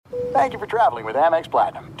Thank you for traveling with Amex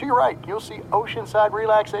Platinum. To your right, you'll see oceanside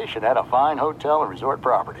relaxation at a fine hotel and resort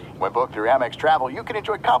property. When booked through Amex Travel, you can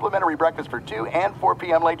enjoy complimentary breakfast for 2 and 4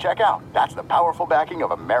 p.m. late checkout. That's the powerful backing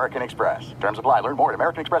of American Express. Terms apply. Learn more at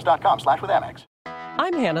americanexpress.com/withAmex.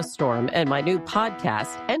 I'm Hannah Storm, and my new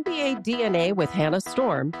podcast, NBA DNA with Hannah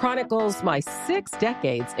Storm, chronicles my 6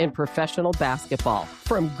 decades in professional basketball.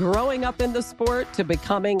 From growing up in the sport to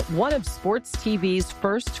becoming one of sports TV's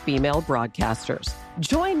first female broadcasters.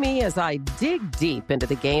 Join me as I dig deep into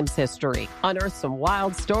the game's history, unearth some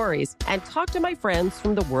wild stories, and talk to my friends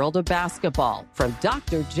from the world of basketball, from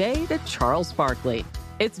Dr. J to Charles Barkley.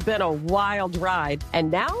 It's been a wild ride, and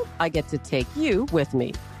now I get to take you with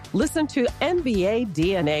me. Listen to NBA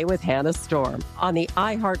DNA with Hannah Storm on the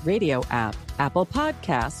iHeartRadio app, Apple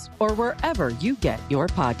Podcasts, or wherever you get your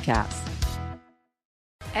podcasts.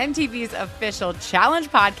 MTV's official Challenge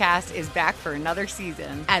podcast is back for another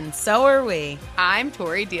season. And so are we. I'm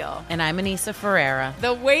Tori Deal. And I'm Anissa Ferreira.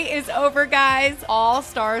 The wait is over, guys. All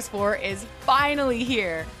Stars 4 is finally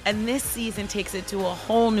here. And this season takes it to a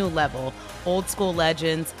whole new level. Old school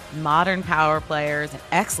legends, modern power players, and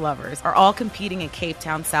ex-lovers are all competing in Cape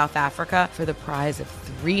Town, South Africa for the prize of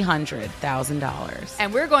 $300,000.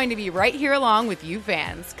 And we're going to be right here along with you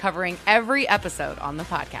fans, covering every episode on the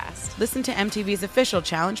podcast. Listen to MTV's official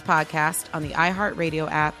Challenge podcast on the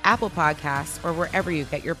iHeartRadio app, Apple Podcasts, or wherever you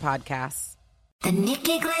get your podcasts. The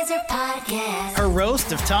Nikki Glazer Podcast. Her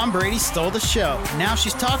roast of Tom Brady stole the show. Now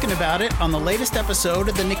she's talking about it on the latest episode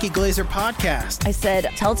of the Nikki Glazer Podcast. I said,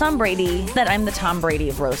 tell Tom Brady that I'm the Tom Brady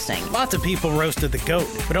of roasting. Lots of people roasted the GOAT,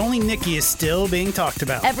 but only Nikki is still being talked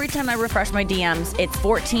about. Every time I refresh my DMs, it's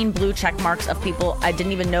 14 blue check marks of people I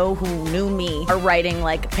didn't even know who knew me are writing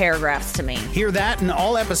like paragraphs to me. Hear that in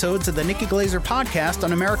all episodes of the Nikki Glazer Podcast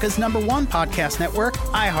on America's #1 podcast network,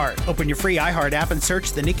 iHeart. Open your free iHeart app and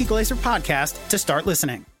search the Nikki Glazer Podcast to start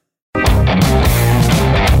listening.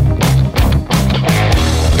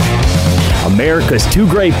 America's two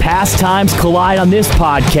great pastimes collide on this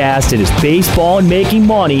podcast. It is baseball and making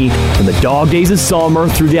money from the dog days of summer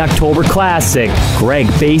through the October Classic. Greg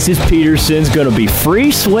Bases Peterson's going to be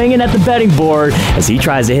free swinging at the betting board as he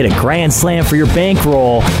tries to hit a grand slam for your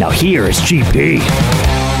bankroll. Now here is GP.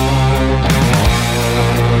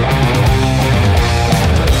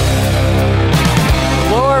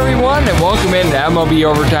 And welcome into MLB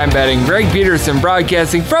Overtime Betting. Greg Peterson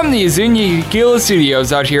broadcasting from the Azuña Tequila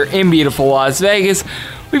Studios out here in beautiful Las Vegas.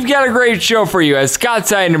 We've got a great show for you as Scott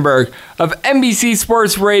Seidenberg of NBC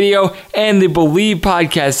Sports Radio and the Believe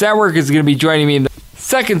Podcast Network is going to be joining me in the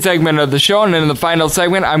second segment of the show. And in the final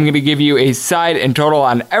segment, I'm going to give you a side and total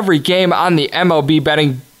on every game on the MLB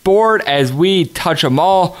betting board as we touch them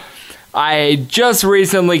all. I just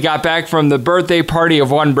recently got back from the birthday party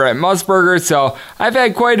of one Brent Musburger, so I've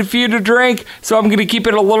had quite a few to drink, so I'm going to keep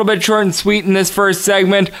it a little bit short and sweet in this first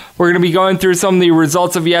segment. We're going to be going through some of the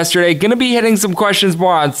results of yesterday. Going to be hitting some questions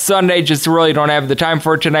more on Sunday, just really don't have the time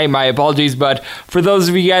for it tonight, my apologies, but for those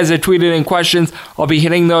of you guys that tweeted in questions, I'll be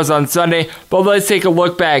hitting those on Sunday, but let's take a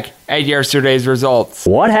look back at yesterday's results.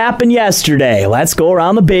 What happened yesterday? Let's go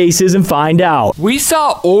around the bases and find out. We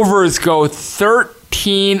saw overs go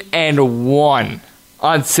 13-1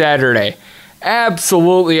 on Saturday.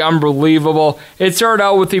 Absolutely unbelievable. It started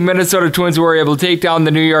out with the Minnesota Twins who were able to take down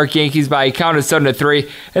the New York Yankees by a count of 7-3.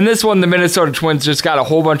 And this one, the Minnesota Twins just got a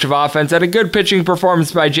whole bunch of offense. Had a good pitching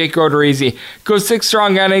performance by Jake Odorizzi. Goes 6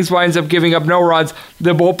 strong innings, winds up giving up no runs.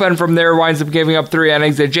 The bullpen from there winds up giving up 3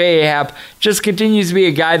 innings. And J.A. Happ just continues to be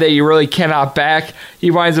a guy that you really cannot back. He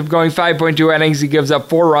winds up going 5.2 innings. He gives up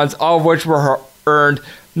 4 runs, all of which were earned.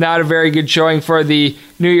 Not a very good showing for the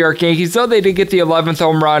New York Yankees, though they did get the 11th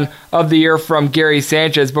home run of the year from Gary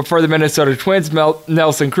Sanchez. But for the Minnesota Twins,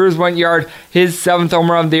 Nelson Cruz went yard, his 7th home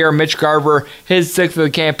run of the year. Mitch Garver, his 6th of the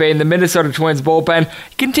campaign. The Minnesota Twins bullpen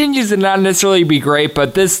continues to not necessarily be great,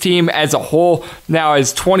 but this team as a whole now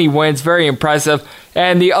has 20 wins. Very impressive.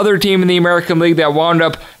 And the other team in the American League that wound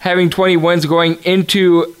up having 20 wins going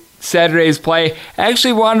into Saturday's play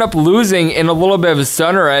actually wound up losing in a little bit of a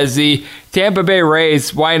stunner as the Tampa Bay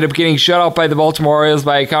Rays wind up getting shut out by the Baltimore Orioles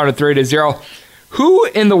by a count of 3-0. Who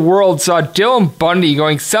in the world saw Dylan Bundy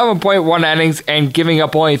going 7.1 innings and giving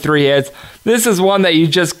up only 3 hits? This is one that you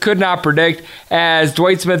just could not predict as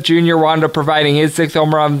Dwight Smith Jr. wound up providing his 6th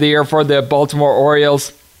home run of the year for the Baltimore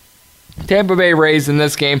Orioles. Tampa Bay Rays in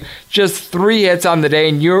this game, just 3 hits on the day,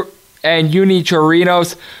 and Yuni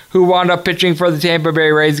Chirinos, who wound up pitching for the Tampa Bay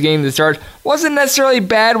Rays, getting the start. Wasn't necessarily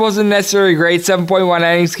bad, wasn't necessarily great. 7.1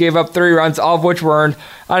 innings, gave up 3 runs, all of which were earned.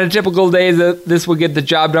 On a typical day, this would get the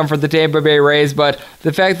job done for the Tampa Bay Rays, but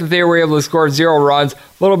the fact that they were able to score 0 runs, a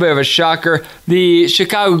little bit of a shocker. The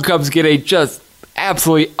Chicago Cubs get a just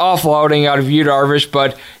absolutely awful outing out of Yu Darvish,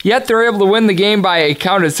 but yet they're able to win the game by a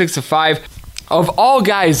count of 6-5. Of all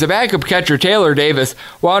guys, the backup catcher Taylor Davis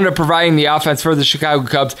wound up providing the offense for the Chicago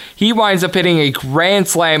Cubs. He winds up hitting a grand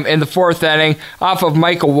slam in the 4th inning off of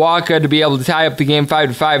Michael Wacha to be able to tie up the game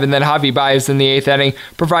 5-5, and then Javi Baez in the 8th inning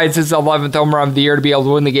provides his 11th home run of the year to be able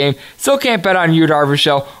to win the game. Still can't bet on Yu Darvish,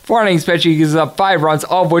 though. 4 innings pitched, he gives up 5 runs,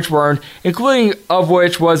 all of which were earned, including of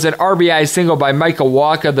which was an RBI single by Michael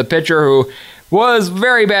Wacha, the pitcher who was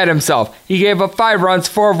very bad himself. He gave up 5 runs,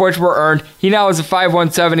 4 of which were earned. He now has a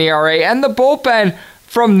 5.17 ERA, and the bullpen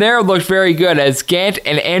from there looked very good as Gant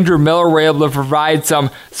and Andrew Miller were able to provide some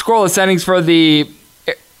scoreless innings for the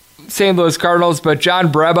St. Louis Cardinals, but John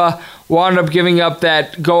Breba wound up giving up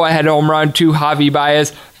that go-ahead home run to Javi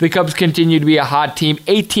Baez. The Cubs continue to be a hot team,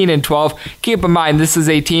 18-12. Keep in mind, this is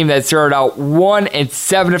a team that started out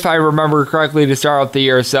 1-7, if I remember correctly, to start out the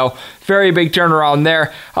year, so very big turnaround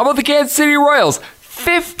there. How about the Kansas City Royals?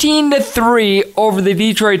 15-3 over the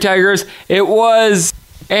Detroit Tigers. It was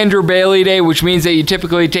Andrew Bailey Day, which means that you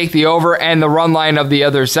typically take the over and the run line of the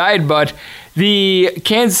other side, but the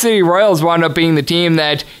Kansas City Royals wound up being the team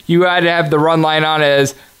that you had to have the run line on,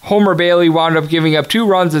 as Homer Bailey wound up giving up 2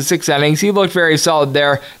 runs in 6 innings. He looked very solid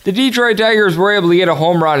there. The Detroit Tigers were able to get a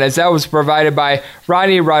home run, as that was provided by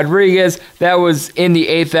Ronnie Rodriguez. That was in the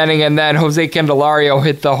 8th inning, and then Jose Candelario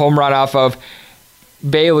hit the home run off of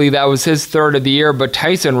Bailey. That was his 3rd of the year, but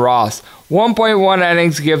Tyson Ross, 1.1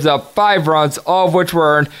 innings, gives up 5 runs, all of which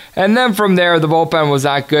were earned, and then from there, the bullpen was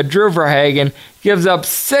not good. Drew Verhagen gives up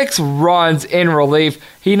 6 runs in relief.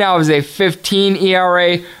 He now has a 15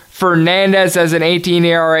 ERA. Fernandez has an 18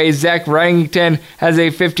 ERA. Zach Reddington has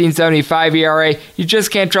a 15.75 ERA. You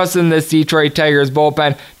just can't trust in this Detroit Tigers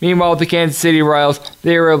bullpen. Meanwhile, the Kansas City Royals,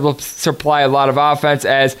 they were able to supply a lot of offense,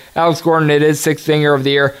 as Alex Gordon hit his 6th dinger of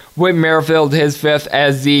the year. Whit Merrifield his 5th,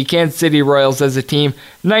 as the Kansas City Royals as a team,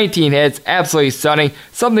 19 hits, absolutely stunning.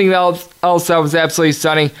 Something else that was absolutely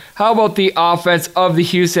stunning. How about the offense of the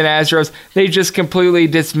Houston Astros? They just completely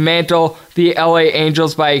dismantle the LA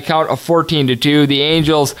Angels by a count of 14-2. The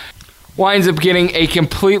Angels winds up getting a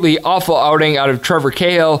completely awful outing out of Trevor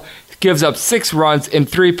Cahill. Gives up 6 runs in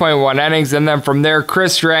 3.1 innings, and then from there,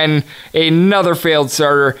 Chris Stratton, another failed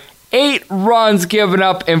starter. 8 runs given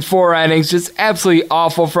up in 4 innings. Just absolutely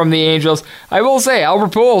awful from the Angels. I will say,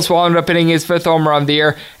 Albert Pujols wound up hitting his 5th home run of the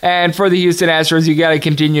year. And for the Houston Astros, you got to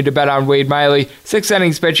continue to bet on Wade Miley. 6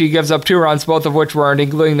 innings pitch, he gives up 2 runs, both of which were earned,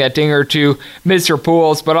 including that dinger to Mr.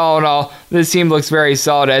 Pujols. But all in all, this team looks very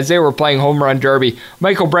solid, as they were playing home run derby.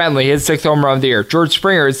 Michael Brantley, his 6th home run of the year. George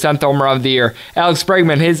Springer, his 10th home run of the year. Alex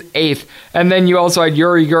Bregman, his 8th. And then you also had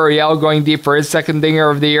Yuri Gurriel going deep for his 2nd dinger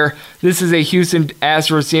of the year. This is a Houston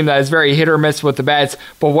Astros team that is very hit or miss with the bats,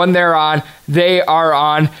 but when they're on, they are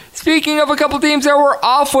on. Speaking of a couple teams that were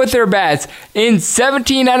off with their bats, in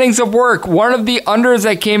 17 innings of work, one of the unders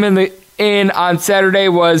that came in on Saturday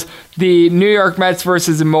was the New York Mets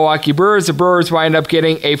versus the Milwaukee Brewers. The Brewers wind up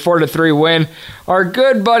getting a 4-3 win. Our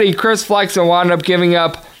good buddy Chris Flexen wound up giving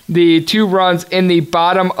up the 2 runs in the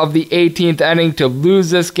bottom of the 18th inning to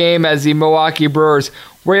lose this game, as the Milwaukee Brewers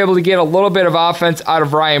were able to get a little bit of offense out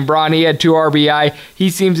of Ryan Braun. He had 2 RBI.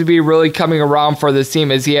 He seems to be really coming around for this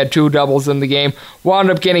team, as he had 2 doubles in the game.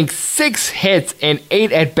 Wound up getting 6 hits and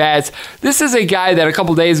 8 at-bats. This is a guy that a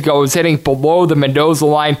couple days ago was hitting below the Mendoza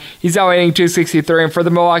line. He's now hitting 263. And for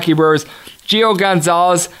the Milwaukee Brewers, Gio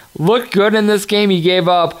Gonzalez looked good in this game. He gave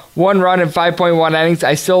up 1 run in 5.1 innings.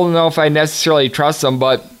 I still don't know if I necessarily trust him,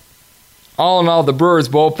 but all in all, the Brewers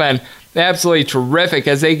bullpen, absolutely terrific,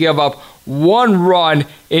 as they give up 1 run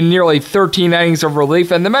in nearly 13 innings of relief.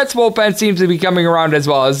 And the Mets bullpen seems to be coming around as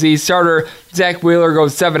well, as the starter, Zach Wheeler,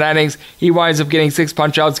 goes 7 innings. He winds up getting 6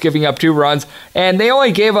 punch-outs, giving up 2 runs. And they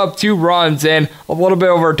only gave up 2 runs in a little bit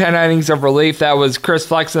over 10 innings of relief. That was Chris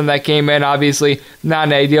Flexen that came in. Obviously, not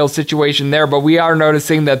an ideal situation there, but we are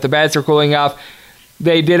noticing that the bats are cooling off.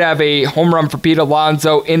 They did have a home run for Pete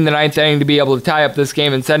Alonso in the 9th inning to be able to tie up this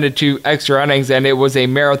game and send it to extra innings, and it was a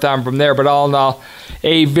marathon from there. But all in all,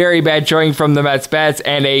 a very bad showing from the Mets bats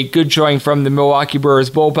and a good showing from the Milwaukee Brewers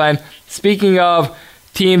bullpen. Speaking of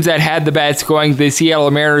teams that had the bats going, the Seattle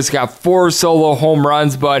Mariners got 4 solo home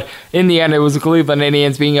runs, but in the end, it was the Cleveland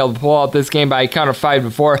Indians being able to pull out this game by a count of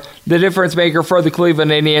 5-4. The difference maker for the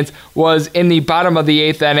Cleveland Indians was in the bottom of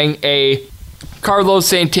the 8th inning, a Carlos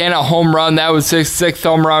Santana home run. That was his 6th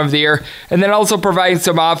home run of the year. And then also providing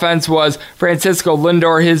some offense was Francisco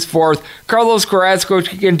Lindor, his 4th. Carlos Carrasco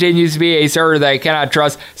continues to be a starter that I cannot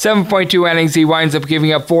trust. 7.2 innings. He winds up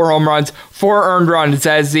giving up 4 home runs, 4 earned runs,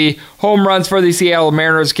 as the home runs for the Seattle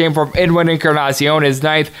Mariners came from Edwin Encarnacion, his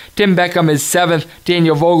 9th. Tim Beckham, his 7th.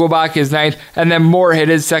 Daniel Vogelbach, his 9th. And then Moore hit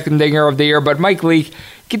his 2nd dinger of the year. But Mike Leake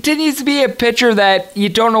continues to be a pitcher that you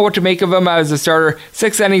don't know what to make of him as a starter.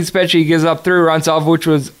 6 innings pitch, he gives up 3 runs, off which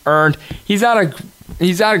was earned. He's not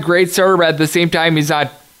a great starter, but at the same time, he's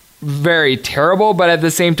not very terrible, but at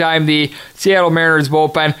the same time, the Seattle Mariners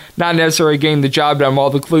bullpen not necessarily getting the job done,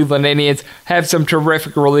 while the Cleveland Indians have some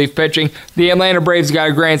terrific relief pitching. The Atlanta Braves got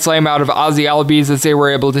a grand slam out of Ozzie Albies as they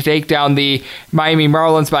were able to take down the Miami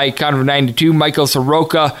Marlins by a count of 9-2. Michael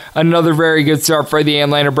Soroka, another very good start for the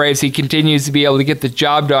Atlanta Braves. He continues to be able to get the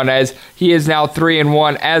job done as he is now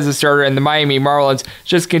 3-1 as a starter, and the Miami Marlins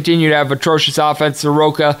just continue to have atrocious offense.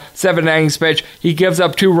 Soroka, 7 innings pitch, he gives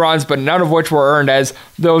up 2 runs, but none of which were earned, as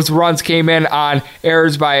those runs came in on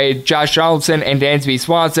errors by Josh Donaldson and Dansby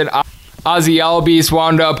Swanson. Ozzie Albies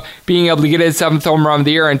wound up being able to get his 7th home run of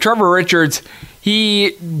the year, and Trevor Richards,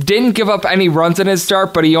 he didn't give up any runs in his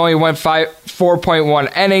start, but he only went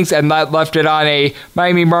 4.1 innings, and that left it on a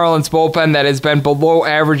Miami Marlins bullpen that has been below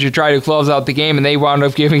average to try to close out the game, and they wound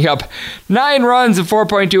up giving up 9 runs in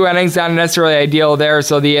 4.2 innings. Not necessarily ideal there,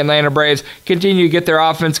 so the Atlanta Braves continue to get their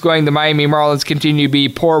offense going. The Miami Marlins continue to be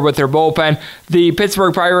poor with their bullpen. The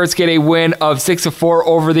Pittsburgh Pirates get a win of 6-4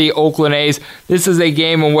 over the Oakland A's. This is a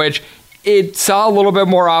game in which it saw a little bit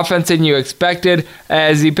more offense than you expected,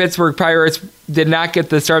 as the Pittsburgh Pirates did not get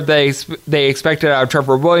the start they expected out of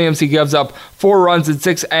Trevor Williams. He gives up 4 runs in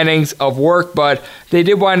 6 innings of work, but they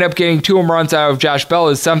did wind up getting 2 home runs out of Josh Bell,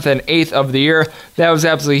 his 7th and 8th of the year. That was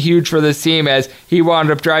absolutely huge for this team, as he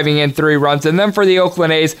wound up driving in 3 runs. And then for the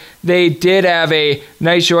Oakland A's, they did have a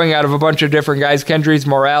nice showing out of a bunch of different guys. Kendrys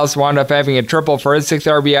Morales wound up having a triple for his 6th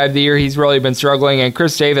RBI of the year. He's really been struggling. And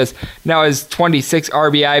Chris Davis now has 26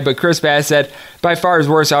 RBI, but Chris Bassett, by far his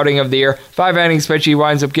worst outing of the year. 5 innings pitch, he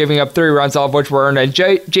winds up giving up 3 runs, all of which were earned. And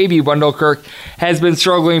J.B. Wendelkirk has been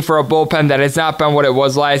struggling for a bullpen that has not been what it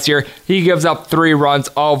was last year. He gives up 3 runs,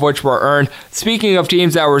 all of which were earned. Speaking of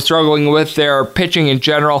teams that were struggling with their pitching in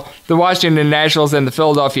general, the Washington Nationals and the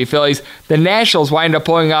Philadelphia Phillies. The Nationals wind up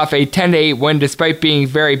pulling off a 10-8 win despite being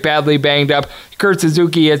very badly banged up. Kurt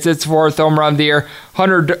Suzuki hits his 4th home run of the year.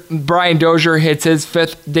 Brian Dozier hits his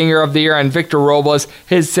 5th dinger of the year, and Victor Robles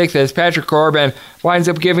his 6th, as Patrick Corbin winds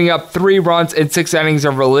up giving up 3 runs in 6 innings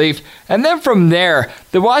of relief. And then from there,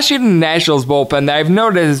 the Washington Nationals bullpen that I've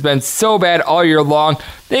noted has been so bad all year long,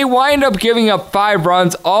 they wind up giving up 5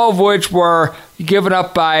 runs, all of which were given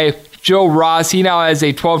up by Joe Ross. He now has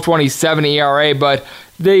a 12.27 ERA, but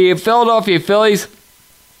the Philadelphia Phillies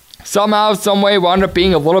somehow, someway wound up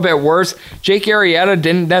being a little bit worse. Jake Arrieta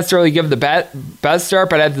didn't necessarily give the best start,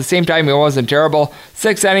 but at the same time, he wasn't terrible.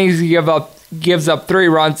 6 innings, he gives up 3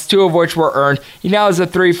 runs, 2 of which were earned. He now has a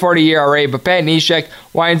 3.40 ERA, but Pat Neshek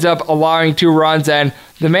winds up allowing 2 runs, and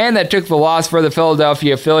the man that took the loss for the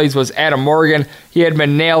Philadelphia Phillies was Adam Morgan. He had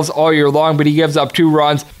been nails all year long, but he gives up 2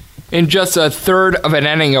 runs in just a third of an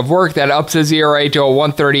inning of work. That ups his ERA to a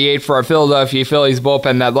 1.38 for a Philadelphia Phillies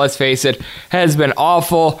bullpen that, let's face it, has been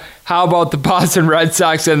awful. How about the Boston Red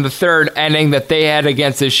Sox in the 3rd inning that they had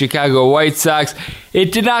against the Chicago White Sox?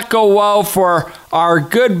 It did not go well for our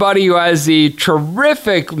good buddy who has the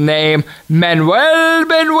terrific name Manuel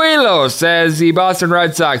Benuelos as the Boston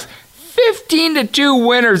Red Sox. 15-2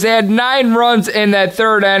 winners. They had 9 runs in that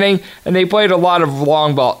 3rd inning, and they played a lot of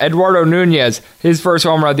long ball. Eduardo Nunez, his 1st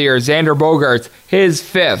home run of the year. Xander Bogaerts, his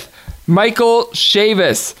 5th. Michael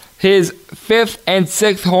Chavis, his 5th and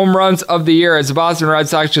 6th home runs of the year, as the Boston Red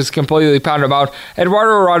Sox just completely pound him out.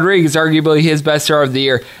 Eduardo Rodriguez, arguably his best start of the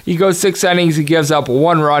year. He goes 6 innings, he gives up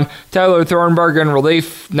 1 run. Tyler Thornburg in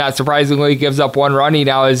relief, not surprisingly, gives up 1 run. He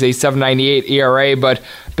now has a 7.98 ERA, but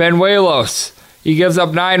Benuelos, he gives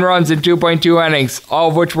up 9 runs in 2.2 innings, all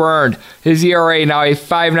of which were earned. His ERA now a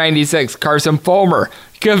 5.96. Carson Fulmer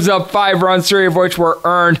gives up 5 runs, 3 of which were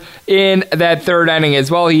earned in that 3rd inning as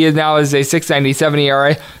well. He now has a 6.97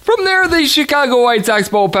 ERA. From there, the Chicago White Sox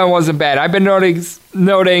bullpen wasn't bad. I've been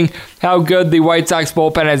noting how good the White Sox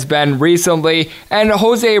bullpen has been recently, and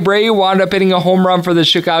Jose Abreu wound up hitting a home run for the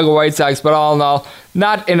Chicago White Sox, but all in all,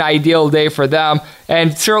 not an ideal day for them,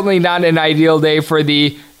 and certainly not an ideal day for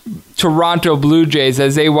the Toronto Blue Jays,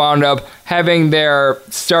 as they wound up having their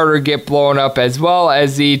starter get blown up, as well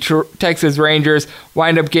as the Texas Rangers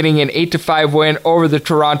wind up getting an 8-5 win over the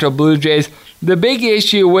Toronto Blue Jays. The big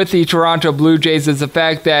issue with the Toronto Blue Jays is the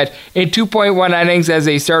fact that in 2.1 innings as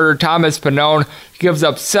a starter, Thomas Pannone gives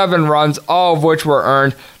up 7 runs, all of which were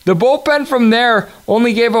earned. The bullpen from there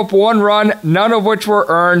only gave up 1 run, none of which were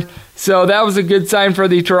earned. So that was a good sign for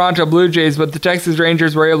the Toronto Blue Jays, but the Texas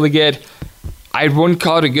Rangers were able to get, I wouldn't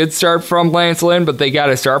call it a good start from Lance Lynn, but they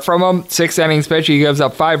got a start from him. 6 innings pitch, he gives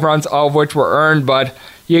up 5 runs, all of which were earned, but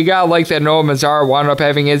you gotta like that Noah Mazara wound up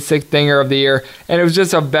having his 6th dinger of the year, and it was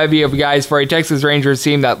just a bevy of guys for a Texas Rangers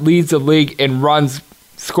team that leads the league in runs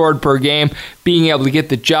scored per game, being able to get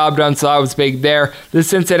the job done, so that was big there. The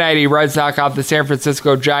Cincinnati Reds knock off the San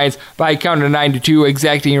Francisco Giants by a count of 9-2,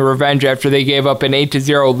 exacting revenge after they gave up an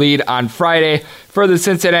 8-0 lead on Friday. For the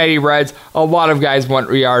Cincinnati Reds, a lot of guys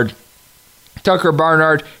went yard. Tucker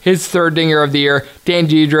Barnhart, his 3rd dinger of the year. Dan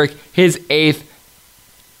Diedrich, his 8th.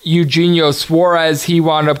 Eugenio Suarez, he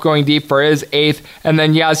wound up going deep for his 8th, and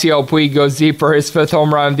then Yasiel Puig goes deep for his 5th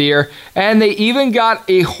home run of the year. And they even got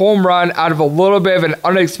a home run out of a little bit of an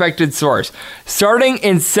unexpected source. Starting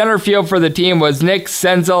in center field for the team was Nick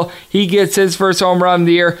Senzel. He gets his 1st home run of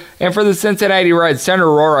the year. And for the Cincinnati Reds, Center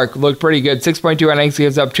Roark looked pretty good. 6.2 innings,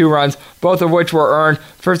 gives up 2 runs, both of which were earned.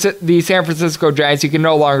 For the San Francisco Giants, you can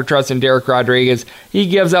no longer trust in Derek Rodriguez. He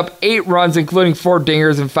gives up 8 runs, including 4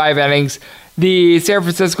 dingers in 5 innings. The San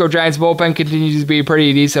Francisco Giants bullpen continues to be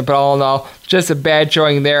pretty decent, but all in all, just a bad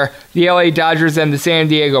showing there. The LA Dodgers and the San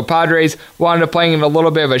Diego Padres wound up playing in a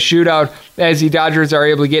little bit of a shootout as the Dodgers are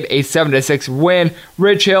able to get a 7-6 win.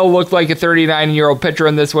 Rich Hill looked like a 39-year-old pitcher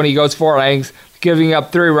in this one. He goes 4 innings, giving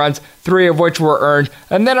up 3 runs, 3 of which were earned.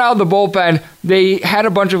 And then out of the bullpen, they had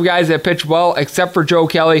a bunch of guys that pitched well, except for Joe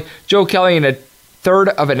Kelly. Joe Kelly in a 1/3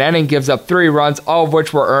 of an inning gives up 3 runs, all of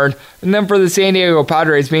which were earned. And then for the San Diego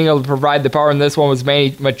Padres, being able to provide the power in this one was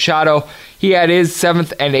Manny Machado. He had his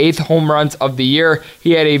 7th and 8th home runs of the year.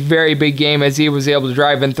 He had a very big game as he was able to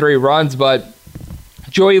drive in 3 runs, but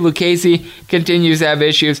Joey Lucchesi continues to have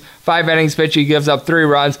issues. 5 innings pitched, he gives up 3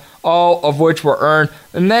 runs, all of which were earned.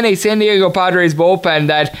 And then a San Diego Padres bullpen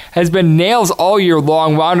that has been nails all year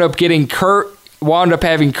long wound up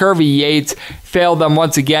having Kirby Yates fail them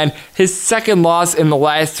once again. His 2nd loss in the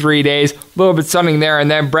last 3 days. A little bit stunning there. And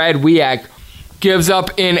then Brad Wiak gives up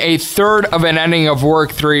in a 1/3 of an inning of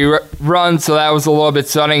work 3 runs, so that was a little bit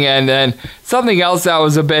stunning. And then something else that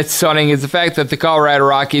was a bit stunning is the fact that the Colorado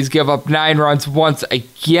Rockies give up 9 runs once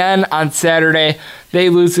again on Saturday. They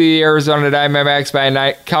lose to the Arizona Diamondbacks by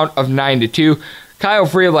a count of 9-2. Kyle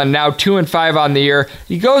Freeland now 2-5 on the year.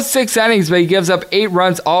 He goes 6 innings, but he gives up 8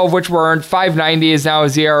 runs, all of which were earned. 5.90 is now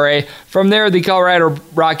his ERA. From there, the Colorado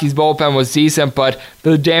Rockies bullpen was decent, but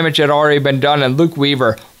the damage had already been done, and Luke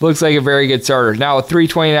Weaver looks like a very good starter. Now a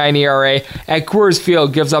 3.29 ERA at Coors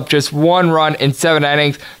Field, gives up just 1 run in 7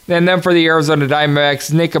 innings. And then for the Arizona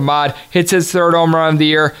Diamondbacks, Nick Ahmad hits his 3rd home run of the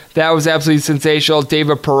year. That was absolutely sensational.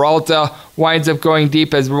 David Peralta winds up going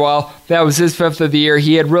deep as well. That was his 5th of the year.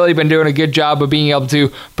 He had really been doing a good job of being able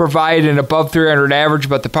to provide an above 300 average,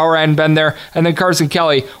 but the power hadn't been there. And then Carson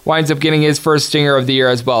Kelly winds up getting his 1st stinger of the year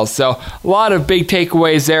as well. So a lot of big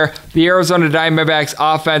takeaways there. The Arizona Diamondbacks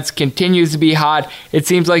offense continues to be hot. It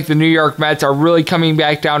seems like the New York Mets are really coming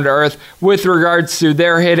back down to earth with regards to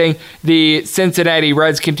their hitting. The Cincinnati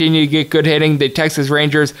Reds continue to get good hitting. The Texas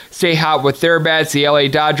Rangers stay hot with their bats. The LA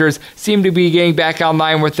Dodgers seem to be getting back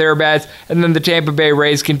online with their bats. And then the Tampa Bay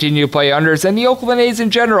Rays continue to play unders. And the Oakland A's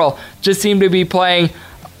in general just seem to be playing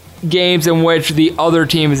games in which the other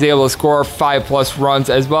team is able to score 5+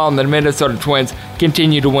 runs as well, and the Minnesota Twins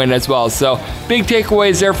continue to win as well. So big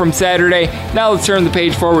takeaways there from Saturday. Now let's turn the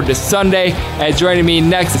page forward to Sunday. As joining me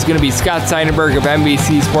next is going to be Scott Seidenberg of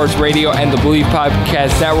NBC Sports Radio and the Believe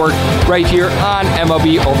Podcast Network right here on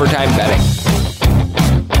MLB Overtime Betting.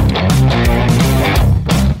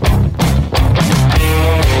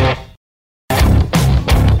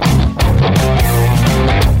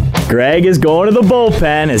 Greg is going to the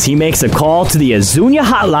bullpen as he makes a call to the Azuña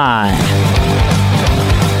hotline.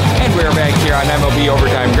 And we're back here on MLB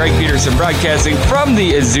Overtime. Greg Peterson broadcasting from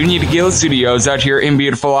the Azuña Tequila Studios out here in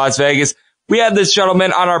beautiful Las Vegas. We had this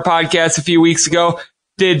gentleman on our podcast a few weeks ago.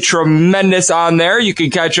 Did tremendous on there. You can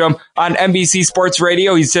catch him on NBC Sports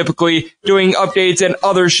Radio. He's typically doing updates and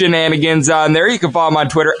other shenanigans on there. You can follow him on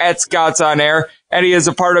Twitter at Scott's On Air. And he is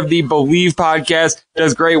a part of the Believe podcast,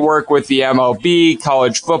 does great work with the MLB,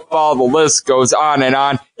 college football, the list goes on and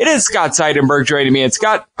on. It is Scott Seidenberg joining me. And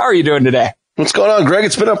Scott, how are you doing today? What's going on, Greg?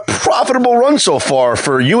 It's been a profitable run so far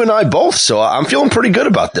for you and I both, so I'm feeling pretty good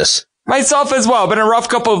about this. Myself as well. Been a rough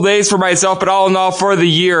couple of days for myself, but all in all, for the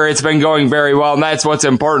year, it's been going very well, and that's what's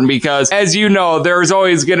important because, as you know, there's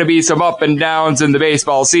always going to be some up and downs in the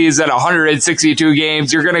baseball season. 162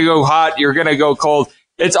 games. You're going to go hot. You're going to go cold.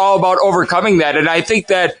 it's all about overcoming that. And I think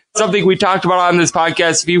that something we talked about on this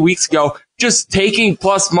podcast a few weeks ago, just taking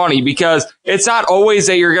plus money, because it's not always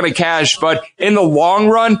that you're going to cash, but in the long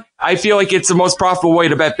run, I feel like it's the most profitable way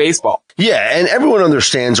to bet baseball. Yeah, and everyone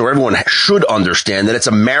understands, or everyone should understand, that it's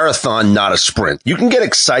a marathon, not a sprint. You can get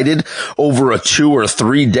excited over a 2 or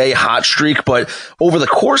 3 day hot streak, but over the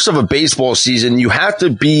course of a baseball season, you have to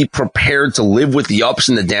be prepared to live with the ups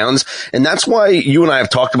and the downs. And that's why you and I have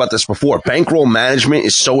talked about this before. Bankroll management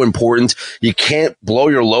is so important. You can't blow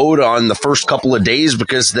your load on the first couple of days,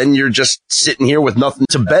 because then you're just sitting here with nothing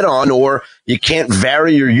to bet on, or you can't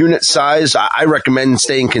vary your unit size. I recommend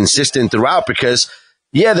staying consistent throughout, because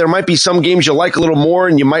yeah, there might be some games you like a little more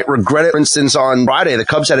and you might regret it. For instance, on Friday, the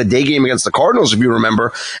Cubs had a day game against the Cardinals, if you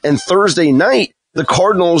remember. And Thursday night, the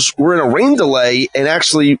Cardinals were in a rain delay and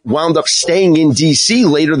actually wound up staying in D.C.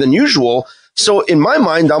 later than usual. So in my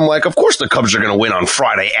mind, I'm like, of course the Cubs are going to win on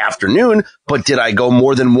Friday afternoon. But did I go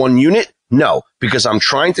more than one unit? No, because I'm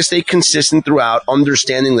trying to stay consistent throughout,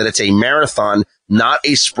 understanding that it's a marathon, not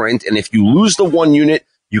a sprint. And if you lose the one unit,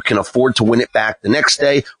 you can afford to win it back the next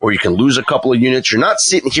day, or you can lose a couple of units. You're not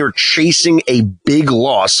sitting here chasing a big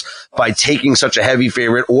loss by taking such a heavy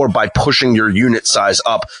favorite or by pushing your unit size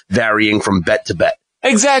up, varying from bet to bet.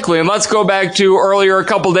 Exactly. And let's go back to earlier a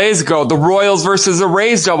couple days ago, the Royals versus the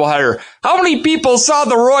Rays doubleheader. How many people saw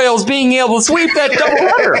the Royals being able to sweep that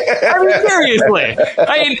doubleheader? I mean, seriously.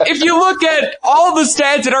 I mean, if you look at all the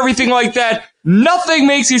stats and everything like that, nothing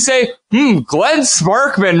makes you say, Glenn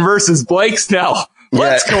Sparkman versus Blake Snell.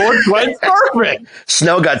 Let's go with Glenn Sparkman.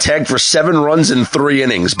 Snell got tagged for 7 runs in 3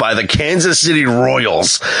 innings by the Kansas City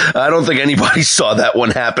Royals. I don't think anybody saw that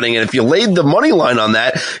one happening. And if you laid the money line on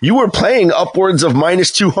that, you were playing upwards of minus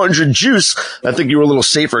 200 juice. I think you were a little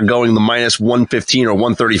safer going the minus 115 or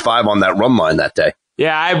 135 on that run line that day.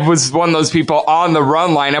 Yeah, I was one of those people on the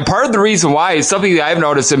run line. And part of the reason why is something that I've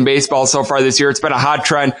noticed in baseball so far this year. It's been a hot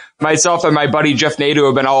trend. Myself and my buddy Jeff Nadeau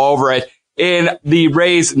have been all over it. In the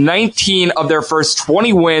Rays, 19 of their first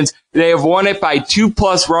 20 wins, they have won it by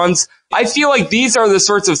 2+ runs. I feel like these are the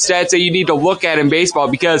sorts of stats that you need to look at in baseball,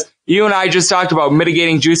 because you and I just talked about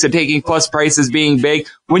mitigating juice and taking plus prices being big.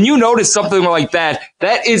 When you notice something like that,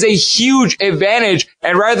 that is a huge advantage.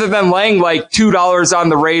 And rather than laying like $2 on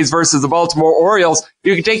the Rays versus the Baltimore Orioles,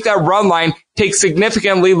 you can take that run line, take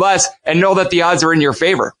significantly less, and know that the odds are in your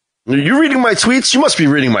favor. You're reading my tweets? You must be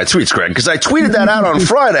reading my tweets, Greg, because I tweeted that out on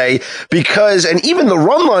Friday and even the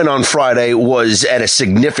run line on Friday was at a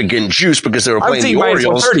significant juice because they were playing the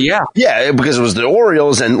Orioles. Yeah, because it was the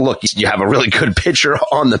Orioles, and look, you have a really good pitcher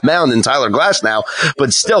on the mound in Tyler Glasnow,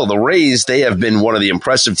 but still, the Rays, they have been one of the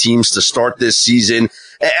impressive teams to start this season.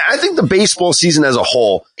 I think the baseball season as a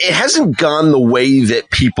whole, it hasn't gone the way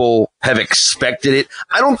that people have expected it.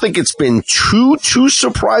 I don't think it's been too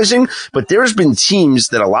surprising, but there's been teams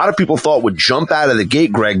that a lot of people thought would jump out of the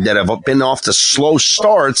gate, Greg, that have been off to slow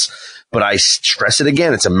starts. But I stress it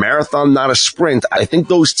again, it's a marathon, not a sprint. I think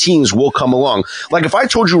those teams will come along. Like if I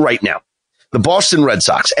told you right now, the Boston Red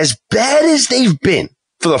Sox, as bad as they've been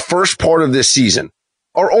for the first part of this season,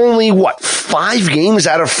 are only, 5 games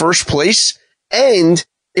out of first place? And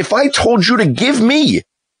if I told you to give me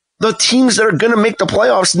the teams that are going to make the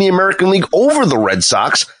playoffs in the American League over the Red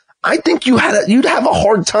Sox, I think you'd have a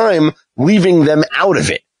hard time leaving them out of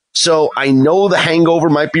it. So I know the hangover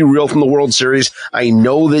might be real from the World Series. I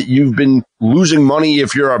know that you've been losing money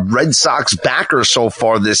if you're a Red Sox backer so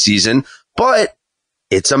far this season, but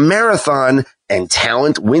it's a marathon and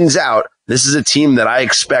talent wins out. This is a team that I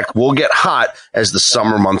expect will get hot as the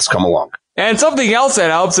summer months come along. And something else that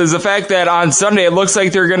helps is the fact that on Sunday, it looks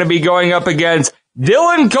like they're going to be going up against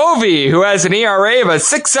Dylan Covey, who has an ERA of a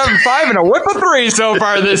 6.75 and a whip of 3 so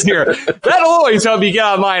far this year. That'll always help you get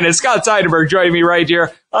online. And Scott Seidenberg joining me right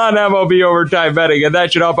here on MLB Overtime Betting. And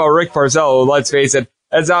that should help out Rick Parcello, who, let's face it,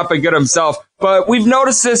 has not been good himself. But we've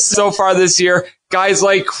noticed this so far this year. Guys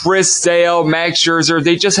like Chris Sale, Max Scherzer,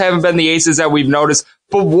 they just haven't been the aces that we've noticed.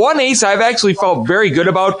 But one ace I've actually felt very good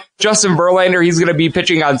about, Justin Verlander. He's going to be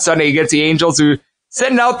pitching on Sunday against the Angels, who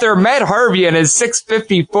send out there Matt Harvey and his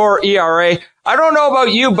 6.54 ERA. I don't know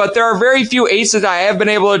about you, but there are very few aces I have been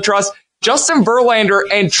able to trust. Justin Verlander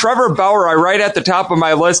and Trevor Bauer are right at the top of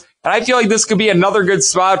my list. And I feel like this could be another good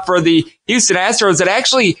spot for the Houston Astros that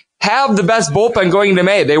actually have the best bullpen going into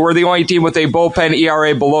May. They were the only team with a bullpen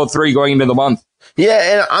ERA below 3 going into the month.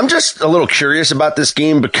 Yeah, and I'm just a little curious about this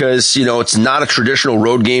game because, it's not a traditional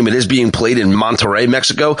road game. It is being played in Monterrey,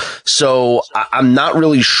 Mexico. So I'm not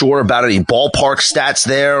really sure about any ballpark stats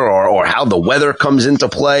there or how the weather comes into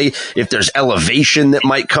play, if there's elevation that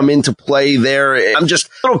might come into play there. I'm just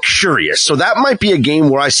a little curious. So that might be a game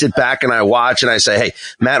where I sit back and I watch and I say, hey,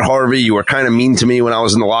 Matt Harvey, you were kind of mean to me when I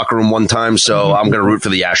was in the locker room one time, so I'm going to root for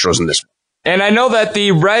the Astros in this one. And I know that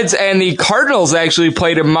the Reds and the Cardinals actually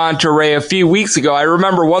played in Monterrey a few weeks ago. I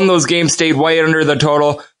remember one of those games stayed way under the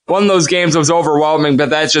total. One of those games was overwhelming, but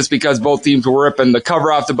that's just because both teams were ripping. The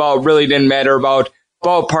cover off the ball really didn't matter about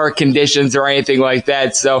ballpark conditions or anything like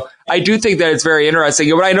that. So I do think that it's very interesting.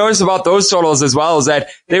 And what I noticed about those totals as well is that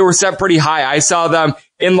they were set pretty high. I saw them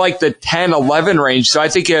in like the 10, 11 range. So I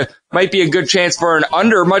think it might be a good chance for an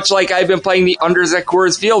under, much like I've been playing the unders at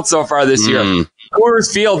Coors Field so far this year.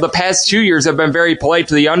 Coors Field, the past 2 years have been very polite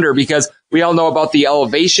to the under because we all know about the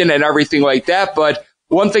elevation and everything like that. But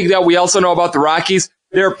one thing that we also know about the Rockies,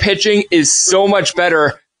 their pitching is so much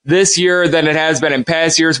better this year than it has been in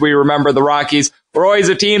past years. We remember the Rockies were always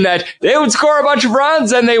a team that they would score a bunch of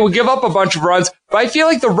runs and they would give up a bunch of runs. But I feel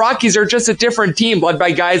like the Rockies are just a different team led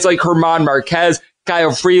by guys like German Marquez,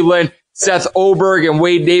 Kyle Freeland, Seth Oberg, and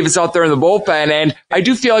Wade Davis out there in the bullpen. And I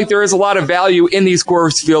do feel like there is a lot of value in these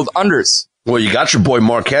Coors Field unders. Well, you got your boy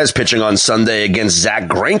Marquez pitching on Sunday against Zach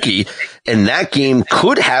Greinke, and that game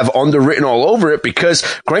could have underwritten all over it because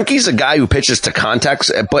Greinke's a guy who pitches to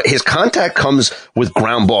contacts, but his contact comes with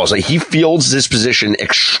ground balls. Like, he fields this position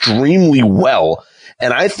extremely well.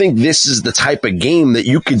 And I think this is the type of game that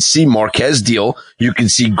you could see Marquez deal, you could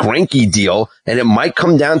see Greinke deal, and it might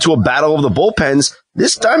come down to a battle of the bullpens.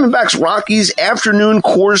 This Diamondbacks Rockies afternoon,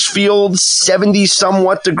 Coors Field, 70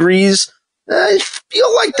 somewhat degrees. I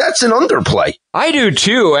feel like that's an underplay. I do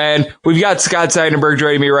too, and we've got Scott Seidenberg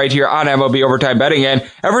joining me right here on MLB Overtime Betting. And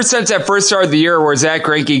ever since that first start of the year where Zach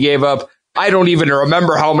Greinke gave up, I don't even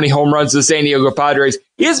remember how many home runs to the San Diego Padres,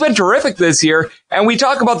 he has been terrific this year. And we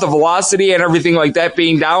talk about the velocity and everything like that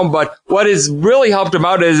being down, but what has really helped him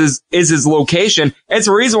out is his location. It's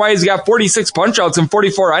the reason why he's got 46 punch-outs in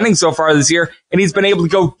 44 innings so far this year, and he's been able to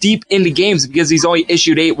go deep into games because he's only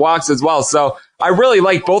issued 8 walks as well. So I really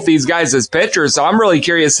like both these guys as pitchers, so I'm really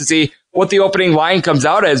curious to see what the opening line comes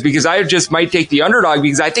out as, because I just might take the underdog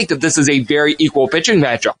because I think that this is a very equal pitching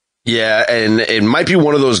matchup. Yeah, and it might be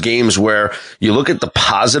one of those games where you look at the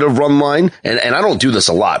positive run line, and I don't do this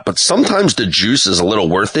a lot, but sometimes the juice is a little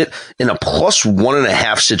worth it in a plus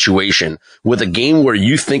 1.5 situation with a game where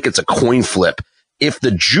you think it's a coin flip. If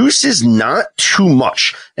the juice is not too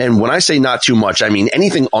much, and when I say not too much, I mean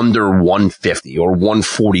anything under 150 or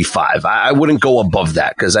 145. I wouldn't go above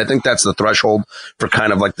that because I think that's the threshold for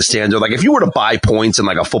kind of like the standard. Like if you were to buy points in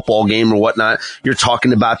like a football game or whatnot, you're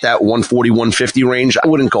talking about that 140, 150 range. I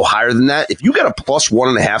wouldn't go higher than that. If you got a plus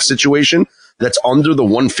 1.5 situation that's under the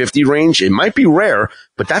 150 range, it might be rare,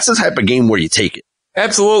 but that's the type of game where you take it.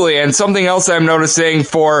 Absolutely. And something else I'm noticing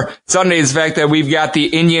for Sunday is the fact that we've got the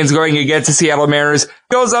Indians going against the Seattle Mariners.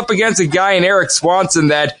 Goes up against a guy in Eric Swanson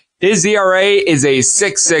that his ERA is a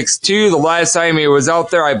 6.62. The last time he was out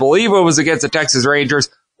there, I believe it was against the Texas Rangers.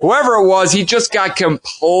 Whoever it was, he just got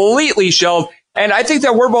completely shelled. And I think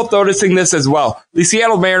that we're both noticing this as well. The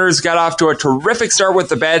Seattle Mariners got off to a terrific start with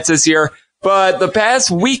the bats this year, but the past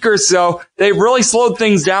week or so, they've really slowed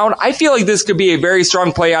things down. I feel like this could be a very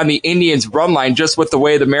strong play on the Indians' run line, just with the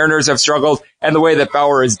way the Mariners have struggled and the way that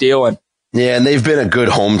Bauer is dealing. Yeah, and they've been a good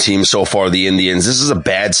home team so far, the Indians. This is a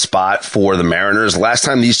bad spot for the Mariners. Last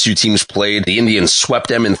time these two teams played, the Indians swept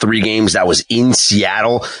them in 3 games. That was in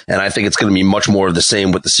Seattle, and I think it's going to be much more of the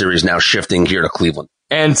same with the series now shifting here to Cleveland.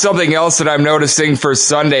 And something else that I'm noticing for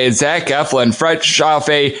Sunday is Zach Eflin, fresh off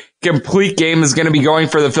a complete game, is going to be going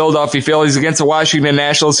for the Philadelphia Phillies against the Washington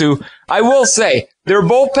Nationals, who I will say their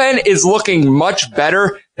bullpen is looking much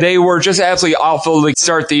better. They were just absolutely awful to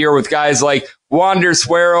start the year with guys like Wander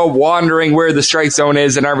Suero wandering where the strike zone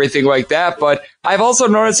is and everything like that. But I've also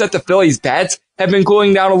noticed that the Phillies bats have been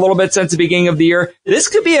cooling down a little bit since the beginning of the year. This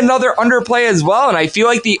could be another underplay as well. And I feel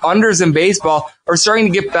like the unders in baseball are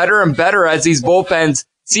starting to get better and better as these bullpens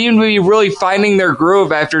seem to be really finding their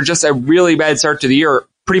groove after just a really bad start to the year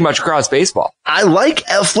pretty much across baseball. I like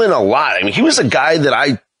Eflin a lot. I mean, he was a guy that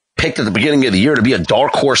I picked at the beginning of the year to be a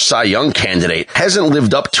dark horse Cy Young candidate. Hasn't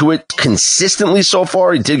lived up to it consistently so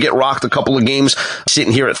far. He did get rocked a couple of games,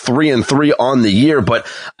 sitting here at 3-3 on the year, but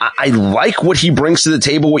I like what he brings to the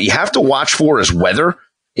table. What you have to watch for is weather.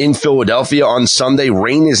 in Philadelphia on Sunday.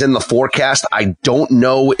 Rain is in the forecast. I don't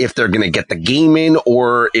know if they're going to get the game in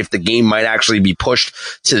or if the game might actually be pushed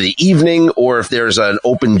to the evening or if there's an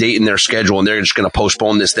open date in their schedule and they're just going to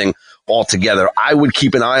postpone this thing altogether. I would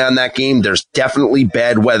keep an eye on that game. There's definitely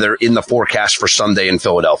bad weather in the forecast for Sunday in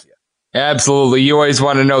Philadelphia. Absolutely. You always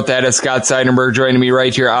want to note that as Scott Seidenberg joining me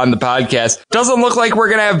right here on the podcast. Doesn't look like we're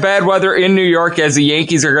going to have bad weather in New York as the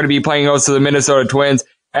Yankees are going to be playing host to the Minnesota Twins.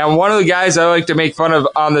 And one of the guys I like to make fun of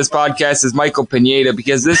on this podcast is Michael Pineda,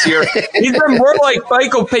 because this year he's been more like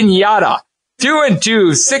Michael Pinata.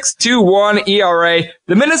 2-2, 6.21 ERA.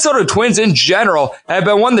 The Minnesota Twins in general have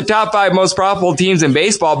been one of the top 5 most profitable teams in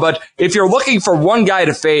baseball. But if you're looking for one guy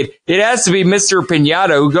to fade, it has to be Mr.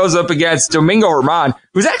 Pinata, who goes up against Domingo Germán,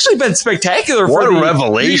 who's actually been spectacular for the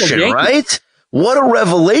revelation, right? What a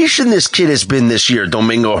revelation this kid has been this year,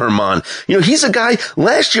 Domingo Germán. You know, he's a guy,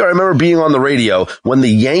 last year I remember being on the radio when the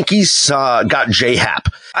Yankees got J-Happ.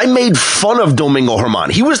 I made fun of Domingo Germán.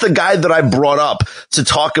 He was the guy that I brought up to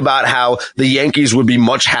talk about how the Yankees would be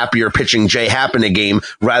much happier pitching J-Happ in a game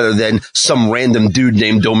rather than some random dude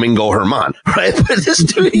named Domingo Germán, right? But this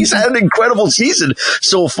dude, he's had an incredible season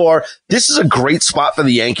so far. This is a great spot for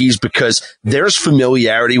the Yankees because there's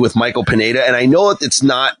familiarity with Michael Pineda, and I know that it's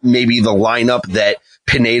not maybe the lineup that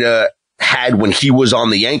Pineda had when he was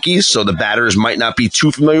on the Yankees, so the batters might not be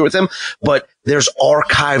too familiar with him, but there's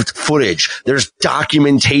archived footage. There's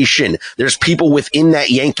documentation. There's people within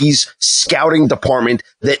that Yankees scouting department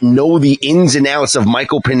that know the ins and outs of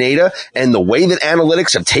Michael Pineda, and the way that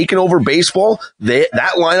analytics have taken over baseball, that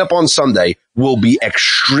lineup on Sunday will be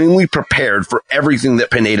extremely prepared for everything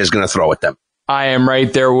that Pineda is going to throw at them. I am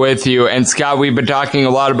right there with you. And Scott, we've been talking a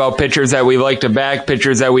lot about pitchers that we like to back,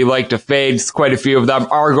 pitchers that we like to fade. Quite a few of them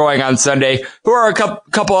are going on Sunday. Who are a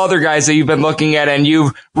couple other guys that you've been looking at and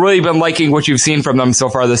you've really been liking what you've seen from them so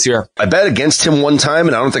far this year? I bet against him one time,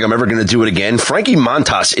 and I don't think I'm ever going to do it again. Frankie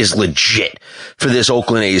Montas is legit for this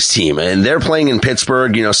Oakland A's team, and they're playing in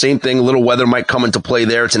Pittsburgh. You know, same thing. A little weather might come into play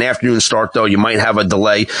there. It's an afternoon start, though. You might have a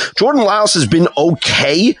delay. Jordan Lyles has been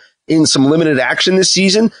okay in some limited action this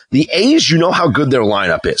season. The A's, you know how good their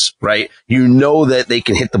lineup is, right? You know that they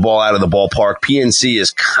can hit the ball out of the ballpark. PNC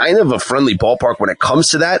is kind of a friendly ballpark when it comes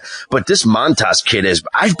to that. But this Montas kid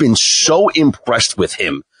I've been so impressed with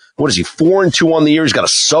him. What is he? 4-2 on the year. He's got a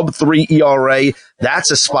sub-3 ERA.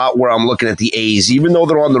 That's a spot where I'm looking at the A's. Even though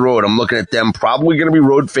they're on the road, I'm looking at them probably going to be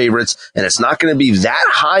road favorites, and it's not going to be that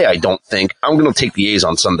high, I don't think. I'm going to take the A's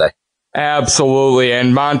on Sunday. Absolutely.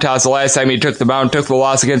 And Montas, the last time he took the mound, took the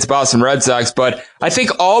loss against Boston Red Sox, but I think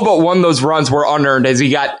all but one of those runs were unearned as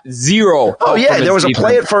he got 0. Oh yeah, there was a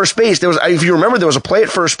play at first base. If you remember, there was a play at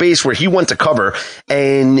first base where he went to cover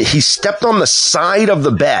and he stepped on the side of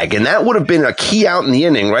the bag, and that would have been a key out in the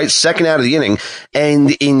inning, right? Second out of the inning.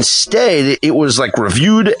 And instead it was like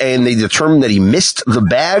reviewed and they determined that he missed the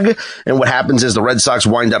bag. And what happens is the Red Sox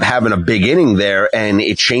wind up having a big inning there, and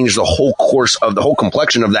it changed the whole course of the whole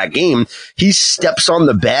complexion of that game. He steps on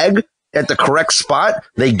the bag at the correct spot.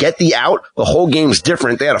 They get the out. The whole game's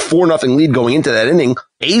different. They had a 4-0 lead going into that inning.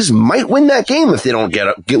 A's might win that game if they don't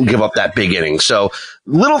give up that big inning. So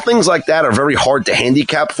little things like that are very hard to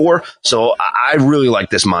handicap for. So I really like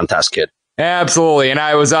this Montas kid. Absolutely. And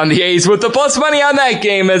I was on the A's with the plus money on that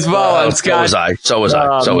game as well. And Scott, So was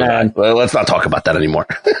I. Well, let's not talk about that anymore.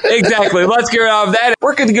 Exactly. Let's get out of that.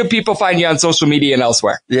 Where can the good people find you on social media and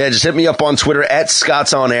elsewhere? Yeah, just hit me up on Twitter at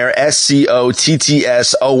Scott's On Air,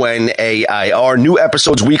 SCOTTSONAIR. New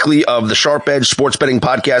episodes weekly of the Sharp Edge Sports Betting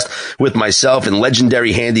Podcast with myself and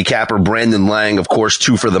legendary handicapper Brandon Lang, of course,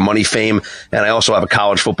 2 for the Money fame. And I also have a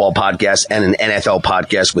college football podcast and an NFL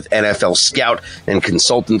podcast with NFL scout and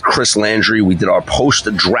consultant Chris Landry. We did our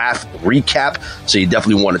post-draft recap, so you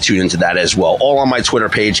definitely want to tune into that as well. All on my Twitter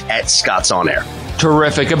page at Scott's On Air.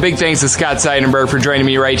 Terrific. A big thanks to Scott Seidenberg for joining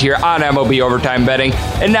me right here on MLB Overtime Betting.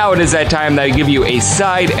 And now it is that time that I give you a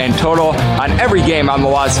side and total on every game on the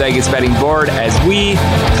Las Vegas betting board as we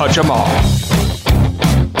touch them all.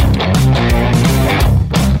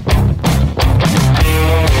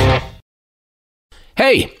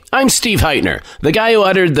 Hey, I'm Steve Heitner, the guy who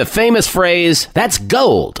uttered the famous phrase, "That's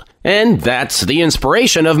gold." And that's the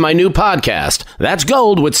inspiration of my new podcast, That's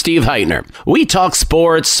Gold with Steve Heitner. We talk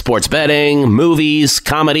sports, sports betting, movies,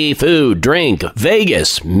 comedy, food, drink,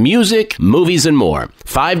 Vegas, music, movies, and more.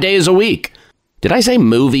 5 days a week. Did I say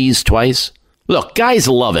movies twice? Look, guys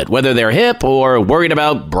love it, whether they're hip or worried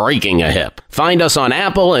about breaking a hip. Find us on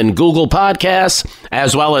Apple and Google Podcasts,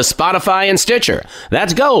 as well as Spotify and Stitcher.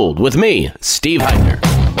 That's Gold with me, Steve Heitner.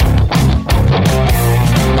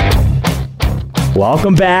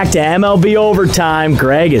 Welcome back to MLB Overtime.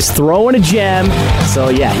 Greg is throwing a gem, so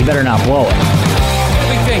yeah, he better not blow it.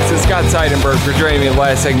 Big Scott Seidenberg, for joining me in the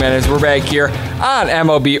last segment as we're back here on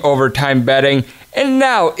MLB Overtime Betting. And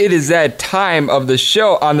now it is that time of the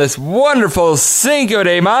show on this wonderful Cinco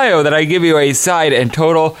de Mayo that I give you a side and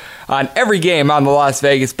total on every game on the Las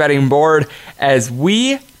Vegas betting board as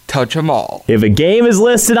we touch them all. If a game is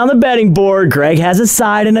listed on the betting board, Greg has a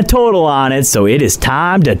side and a total on it, so it is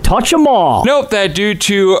time to touch them all. Note that due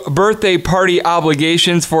to birthday party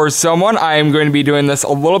obligations for someone, I am going to be doing this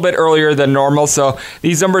a little bit earlier than normal, so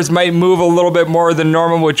these numbers might move a little bit more than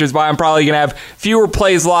normal, which is why I'm probably going to have fewer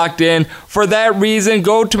plays locked in. For that reason,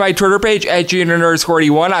 go to my Twitter page at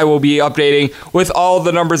 @junior_81. I will be updating with all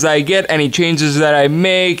the numbers I get, any changes that I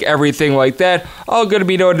make, everything like that. All going to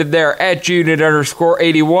be noted there at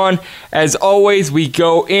 @junior_81. As always, we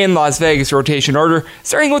go in Las Vegas rotation order,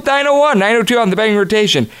 starting with 901, 902 on the betting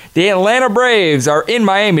rotation. The Atlanta Braves are in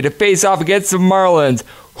Miami to face off against the Marlins.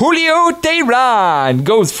 Julio Teheran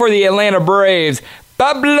goes for the Atlanta Braves.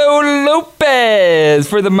 Pablo Lopez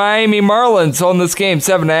for the Miami Marlins. So in this game,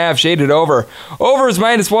 7.5 shaded over. Over is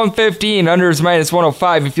 -115, under is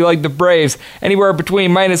 -105. If you like the Braves, anywhere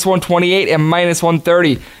between -128 and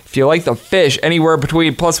 -130. If you like the Fish, anywhere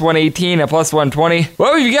between +118 and +120.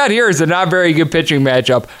 What we've got here is a not very good pitching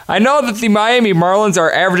matchup. I know that the Miami Marlins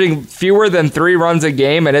are averaging fewer than 3 runs a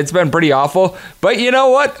game, and it's been pretty awful. But you know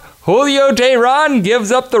what? Julio Teheran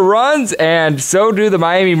gives up the runs, and so do the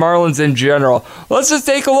Miami Marlins in general. Let's just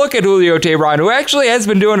take a look at Julio Teheran, who actually has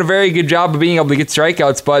been doing a very good job of being able to get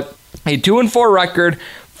strikeouts, but a 2-4 record,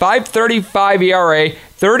 5.35 ERA,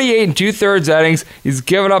 38 2/3 innings. He's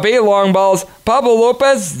given up 8 long balls. Pablo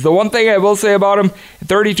Lopez, the one thing I will say about him,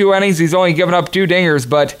 32 innings, he's only given up 2 dingers,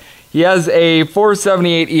 but he has a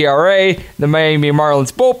 4.78 ERA. The Miami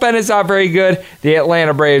Marlins bullpen is not very good. The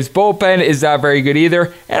Atlanta Braves bullpen is not very good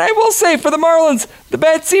either. And I will say, for the Marlins, the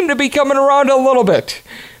bats seem to be coming around a little bit.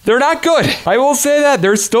 They're not good. I will say that.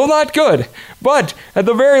 They're still not good. But at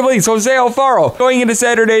the very least, Jose Alfaro, going into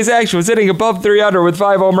Saturday's action, was hitting above 300 with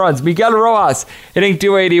 5 home runs. Miguel Rojas hitting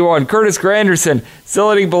 281. Curtis Granderson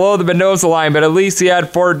still hitting below the Mendoza line, but at least he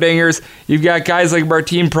had 4 dingers. You've got guys like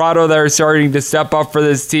Martin Prado that are starting to step up for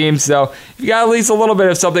this team, so you've got at least a little bit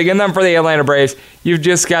of something. And then for the Atlanta Braves, you've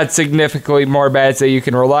just got significantly more bats that you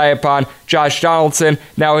can rely upon. Josh Donaldson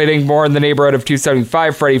now hitting more in the neighborhood of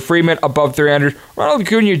 275. Freddie Freeman above 300. Ronald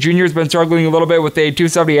Acuna Jr. has been struggling a little bit with a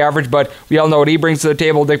 270 average, but we all know what he brings to the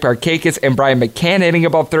table. Nick Markakis and Brian McCann hitting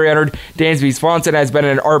above 300. Dansby Swanson has been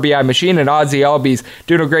an RBI machine, and Ozzie Albies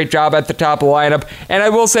doing a great job at the top of the lineup. And I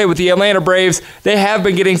will say, with the Atlanta Braves, they have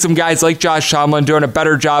been getting some guys like Josh Tomlin doing a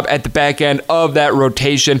better job at the back end of that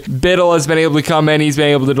rotation. Biddle has been able to come in. He's been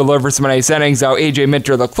able to deliver some nice innings. Now, AJ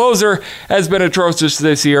Minter, the closer, has been atrocious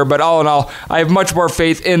this year. But all in all, I have much more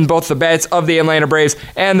faith in both the bats of the Atlanta Braves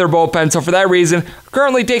and their bullpen. So for that reason,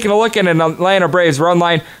 currently taking a look at an Atlanta Braves run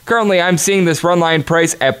line. Currently, I'm seeing this run line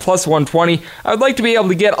price at +120. I would like to be able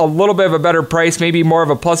to get a little bit of a better price, maybe more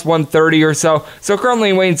of a +130 or so. So currently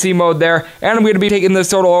in wait-and-see mode there. And I'm going to be taking this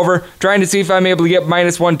total over, trying to see if I'm able to get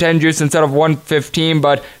 -110 juice instead of 115,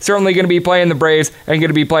 but certainly going to be playing the Braves and going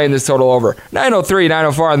to be playing this total over. 903,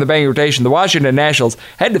 904 on the betting rotation. The Washington Nationals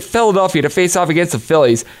head to Philadelphia to face off against the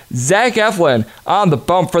Phillies. Zach Eflin on the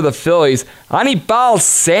bump for the Phillies. Anibal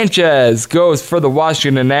Sanchez goes for the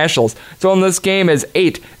Washington Nationals. So in this game is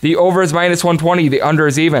 8. The over is -120. The under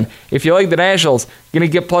is even. If you like the Nationals, going to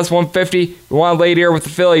get +150. You want to lay here with the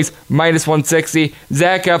Phillies, -160.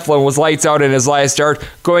 Zach Eflin was lights out in his last start,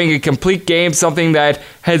 going a complete game, something that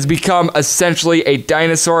has become essentially a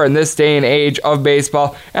dinosaur in this day and age of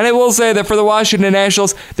baseball. And I will say that for the Washington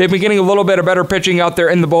Nationals, they've been getting a little bit of better pitching out there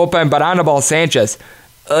in the bullpen, but Anibal Sanchez,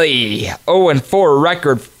 0-4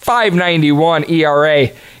 record, 5.91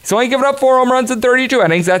 ERA. He's only given up 4 home runs in 32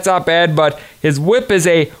 innings. That's not bad, but his whip is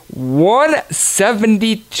a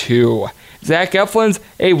 172. Zach Eflin's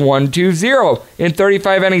a 1.20 in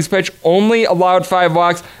 35 innings pitched, only allowed 5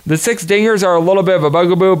 walks. The 6 dingers are a little bit of a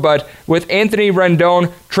bugaboo, but with Anthony Rendon,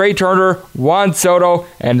 Trey Turner, Juan Soto,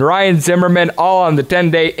 and Ryan Zimmerman all on the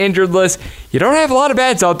 10-day injured list, you don't have a lot of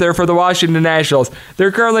bats out there for the Washington Nationals.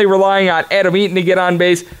 They're currently relying on Adam Eaton to get on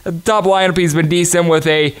base. At the top lineup, he's been decent with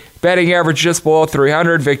a batting average just below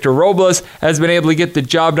 300. Victor Robles has been able to get the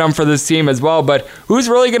job done for this team as well, but who's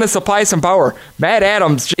really going to supply some power? Matt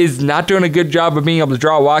Adams is not doing a good job of being able to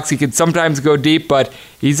draw walks. He can sometimes go deep, but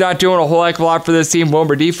he's not doing a whole heck of a lot for this team.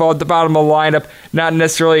 Wilmer Defoe at the bottom of the lineup, not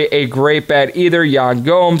necessarily a great bat either. Yan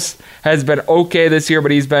Gomes has been okay this year,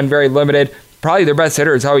 but he's been very limited. Probably their best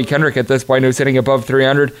hitter is Howie Kendrick at this point, who's hitting above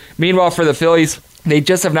 300. Meanwhile, for the Phillies, They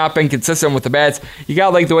just have not been consistent with the bats. You got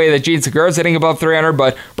to like the way that Gene Segura's hitting above 300,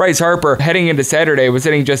 but Bryce Harper, heading into Saturday, was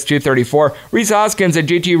hitting just 234. Rhys Hoskins and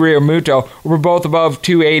JT Realmuto were both above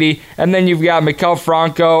 280. And then you've got Maikel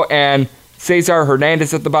Franco and Cesar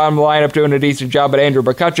Hernandez at the bottom of the lineup doing a decent job, but Andrew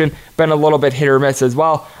McCutchen been a little bit hit or miss as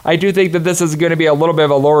well. I do think that this is going to be a little bit of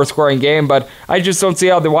a lower scoring game, but I just don't see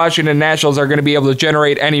how the Washington Nationals are going to be able to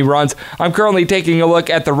generate any runs. I'm currently taking a look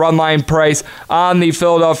at the run line price on the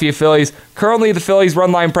Philadelphia Phillies. Currently, the Phillies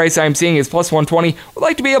run line price I'm seeing is plus 120. Would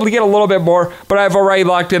like to be able to get a little bit more, but I've already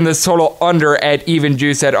locked in this total under at even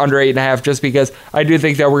juice at under 8.5 just because I do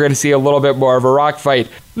think that we're going to see a little bit more of a rock fight.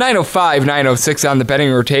 905, 906 on the betting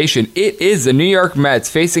rotation. It is the New York Mets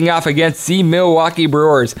facing off against the Milwaukee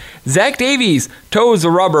Brewers. Zach Davies toes the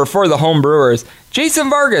rubber for the home Brewers. Jason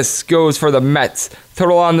Vargas goes for the Mets.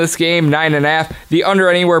 Total on this game, 9.5. The under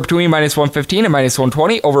anywhere between minus 115 and minus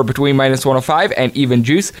 120, over between minus 105 and even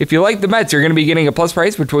juice. If you like the Mets, you're going to be getting a plus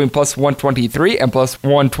price between plus 123 and plus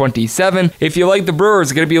 127. If you like the Brewers,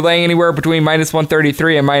 you're going to be laying anywhere between minus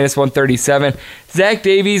 133 and minus 137. Zach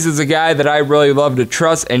Davies is a guy that I really love to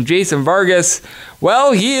trust, and Jason Vargas,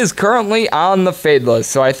 well, he is currently on the fade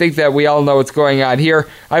list, so I think that we all know what's going on here.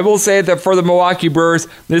 I will say that for the Milwaukee Brewers,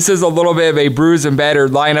 this is a little bit of a bruised and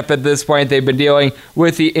battered lineup at this point. They've been dealing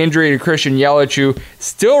with the injury to Christian Yelich, who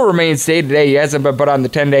still remains day-to-day. He hasn't been put on the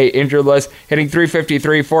 10-day injured list, hitting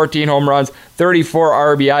 .353, 14 home runs, 34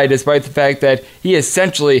 RBI, despite the fact that he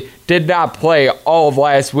essentially did not play all of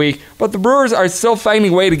last week. But the Brewers are still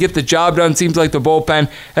finding a way to get the job done. Seems like the bullpen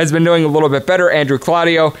has been doing a little bit better. Andrew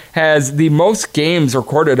Claudio has the most games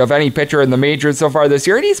recorded of any pitcher in the majors so far this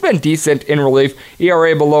year, and he's been decent in relief.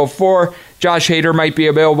 ERA below 4. Josh Hader might be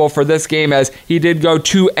available for this game as he did go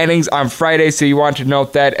 2 innings on Friday, so you want to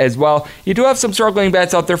note that as well. You do have some struggling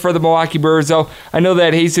bats out there for the Milwaukee Brewers, though. I know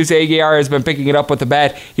that Jesus Aguilar has been picking it up with the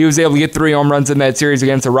bat. He was able to get 3 home runs in that series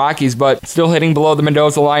against the Rockies, but still hitting below the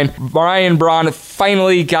Mendoza line. Brian Braun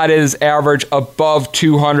finally got his average above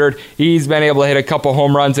 200. He's been able to hit a couple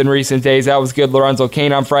home runs in recent days. That was good. Lorenzo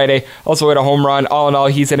Cain on Friday also hit a home run. All in all,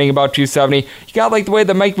 he's hitting about 270. You got like the way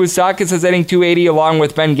that Mike Moustakas is hitting 280 along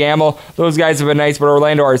with Ben Gamel. Those guys have been nice, but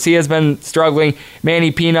Orlando Arcia has been struggling.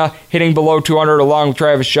 Manny Pina hitting below 200 along with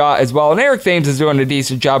Travis Shaw as well. And Eric Thames is doing a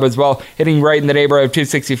decent job as well, hitting right in the neighborhood of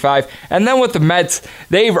 265. And then with the Mets,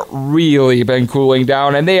 they've really been cooling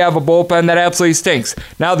down, and they have a bullpen that absolutely stinks.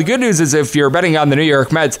 Now, the good news is if you're betting on the New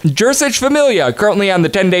York Mets, Jurcic Familia currently on the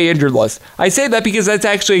 10-day injured list. I say that because that's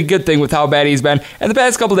actually a good thing with how bad he's been. In the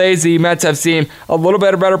past couple days, the Mets have seen a little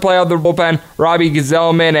bit of better play out of the bullpen. Robbie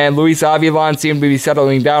Gesellman and Luis Avilan seem to be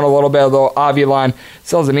settling down a little bit, although Avilan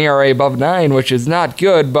sells an ERA above 9, which is not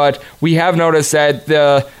good, but we have noticed that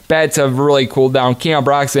the bats have really cooled down. Keon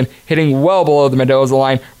Broxton hitting well below the Mendoza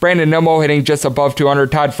line. Brandon Nimmo hitting just above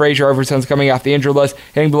 200. Todd Frazier, ever since coming off the injured list,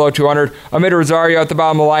 hitting below 200. Amid Rosario at the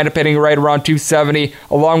bottom of the lineup, hitting right around 270,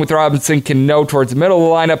 along with Robinson Cano towards the middle of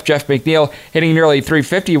the lineup. Jeff McNeil hitting nearly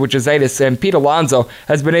 350, which is Itis, and Pete Alonso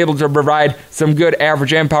has been able to provide some good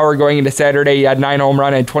average and power going into Saturday. He had 9 home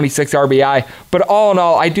run and 26 RBI. But all in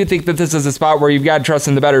all, I do think that this is a spot where you've got to trust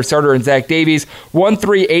in the better starter in Zach Davies.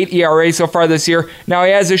 1.38 ERA so far this year. Now,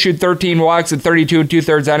 he has issued 13 walks in 32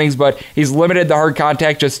 2/3 innings, but he's limited the hard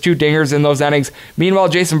contact, just 2 dingers in those innings. Meanwhile,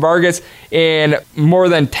 Jason Vargas, in more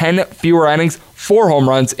than 10 fewer innings, 4 home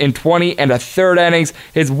runs in 20 1/3 innings.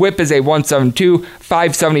 His whip is a 1.72,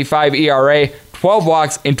 5.75 ERA. 12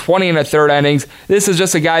 walks in 20 1/3 innings. This is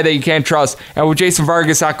just a guy that you can't trust. And with Jason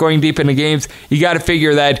Vargas not going deep into games, you got to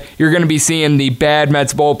figure that you're going to be seeing the bad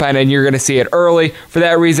Mets bullpen, and you're going to see it early. For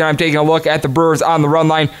that reason, I'm taking a look at the Brewers on the run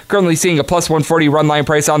line. Currently seeing a plus 140 run line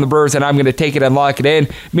price on the Brewers, and I'm going to take it and lock it in.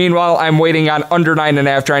 Meanwhile, I'm waiting on under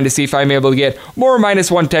 9.5, trying to see if I'm able to get more minus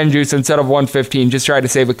 110 juice instead of 115. Just try to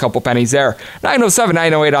save a couple pennies there. 907,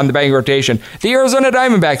 908 on the betting rotation. The Arizona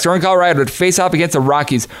Diamondbacks are in Colorado to face off against the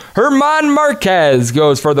Rockies. German Marquez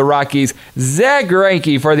goes for the Rockies. Zach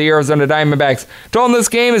Greinke for the Arizona Diamondbacks. Total in this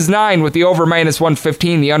game is 9 with the over minus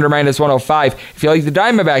 115, the under minus 105. If you like the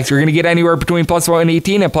Diamondbacks, you're going to get anywhere between plus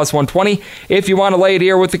 118 and plus 120. If you want to lay it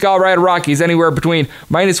here with the Colorado Rockies, anywhere between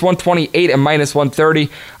minus 128 and minus 130.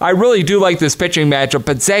 I really do like this pitching matchup,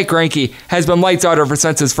 but Zach Greinke has been lights out ever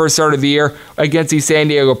since his first start of the year against the San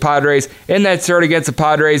Diego Padres. In that start against the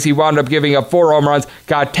Padres, he wound up giving up 4 home runs,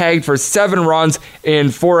 got tagged for 7 runs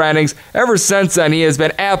in 4 innings. Ever since then, he has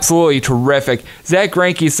been absolutely terrific. Zach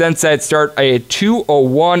Greinke since that start a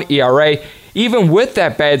 2.01 ERA. Even with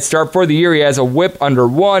that bad start for the year, he has a whip under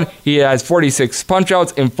 1. He has 46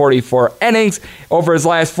 punch-outs in 44 innings. Over his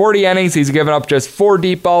last 40 innings, he's given up just 4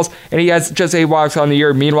 deep balls, and he has just 8 walks on the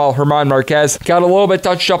year. Meanwhile, German Marquez got a little bit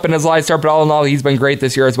touched up in his last start, but all in all, he's been great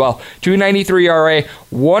this year as well. 2.93 ERA,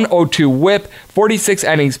 1.02 whip, 46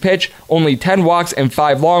 innings pitched, only 10 walks and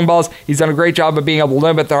 5 long balls. He's done a great job of being able to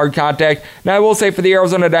limit the hard contact. Now, I will say for the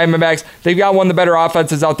Arizona Diamondbacks, they've got one of the better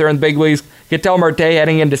offenses out there in the big leagues. Ketel Marte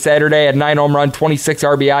heading into Saturday at 9 home run, 26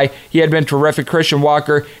 RBI. He had been terrific. Christian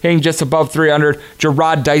Walker hitting just above 300.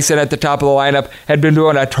 Jarrod Dyson at the top of the lineup had been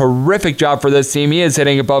doing a terrific job for this team. He is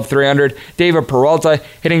hitting above 300. David Peralta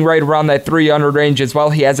hitting right around that 300 range as well.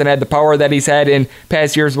 He hasn't had the power that he's had in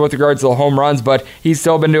past years with regards to the home runs, but he's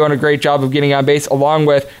still been doing a great job of getting on base, along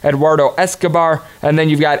with Eduardo Escobar. And then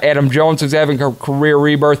you've got Adam Jones, who's having a career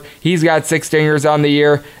rebirth. He's got 6 stingers on the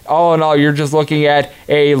year. All in all, you're just looking at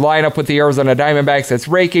a lineup with the Arizona Diamondbacks that's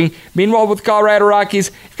raking. Meanwhile, with Colorado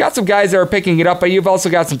Rockies, you've got some guys that are picking it up, but you've also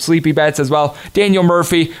got some sleepy bats as well. Daniel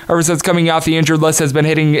Murphy, ever since coming off the injured list, has been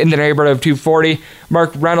hitting in the neighborhood of 240.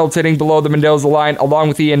 Mark Reynolds hitting below the Mendoza line, along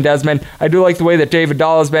with Ian Desmond. I do like the way that David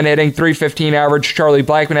Dahl has been hitting, 315 average. Charlie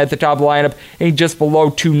Blackmon at the top of the lineup, hitting just below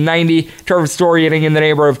 290. Trevor Story hitting in the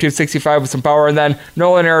neighborhood of 265 with some power, and then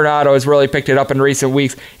Nolan Arenado has really picked it up in recent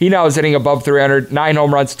weeks. He now is hitting above 300, 9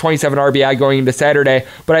 home runs, 27 RBI going into Saturday.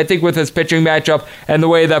 But I think with his pitching matchup and the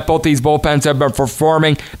way that both these bullpens have been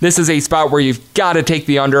performing, this is a spot where you've got to take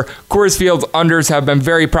the under. Coors Field's unders have been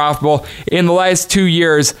very profitable in the last 2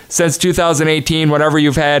 years since 2018. Whenever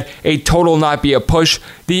you've had a total not be a push,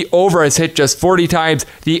 the over has hit just 40 times,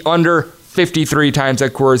 the under 53 times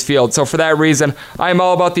at Coors Field. So for that reason, I'm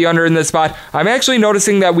all about the under in this spot. I'm actually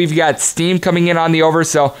noticing that we've got steam coming in on the over,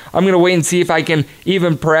 so I'm going to wait and see if I can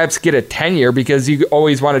even perhaps get a 10-year, because you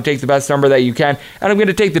always want to take the best number that you can. And I'm going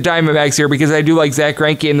to take the Diamondbacks here because I do like Zach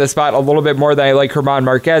Greinke in this spot a little bit more than I like German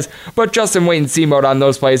Marquez, but just in wait-and-see mode on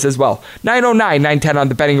those plays as well. 909, 910 on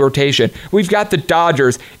the betting rotation. We've got the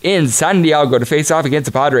Dodgers in San Diego to face off against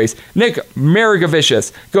the Padres. Nick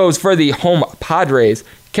Margevicius goes for the home Padres.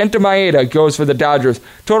 Kenta Maeda goes for the Dodgers.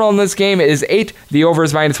 Total in this game is 8. The over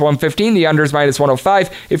is minus 115. The under is minus 105.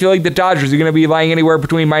 If you like the Dodgers, you're going to be lying anywhere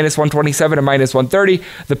between minus 127 and minus 130.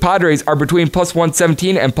 The Padres are between plus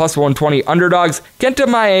 117 and plus 120 underdogs. Kenta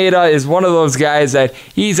Maeda is one of those guys that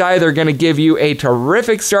he's either going to give you a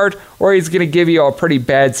terrific start or he's going to give you a pretty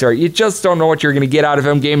bad start. You just don't know what you're going to get out of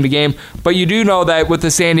him game to game. But you do know that with the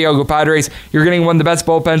San Diego Padres, you're getting one of the best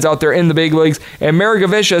bullpens out there in the big leagues. And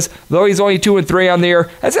Margevicius, though he's only 2-3 on the year,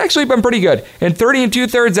 has actually been pretty good. In 30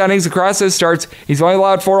 2/3 innings across his starts, he's only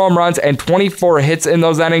allowed 4 home runs and 24 hits in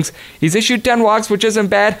those innings. He's issued 10 walks, which isn't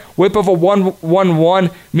bad. Whip of a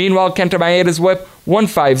 1.11. Meanwhile, Kenta Maeda's whip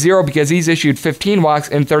 1.50 because he's issued 15 walks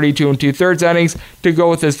in 32 2/3 innings to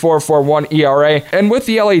go with his 4.41 ERA. And with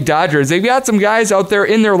the LA Dodgers, they've got some guys out there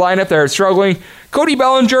in their lineup that are struggling. Cody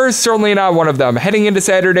Bellinger is certainly not one of them. Heading into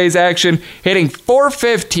Saturday's action, hitting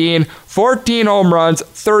 $415, 14 home runs,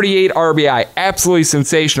 38 RBI. Absolutely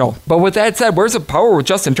sensational. But with that said, where's the power with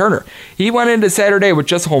Justin Turner? He went into Saturday with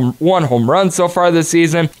just 1 home run so far this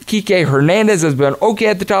season. Kike Hernandez has been okay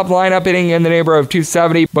at the top of the lineup, hitting in the neighborhood of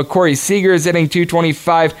 270, but Corey Seager is hitting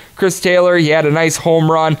 225. Chris Taylor, he had a nice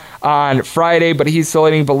home run on Friday, but he's still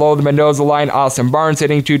hitting below the Mendoza line. Austin Barnes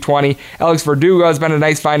hitting 220. Alex Verdugo has been a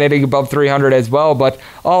nice find, hitting above 300 as well. But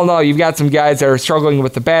all in all, you've got some guys that are struggling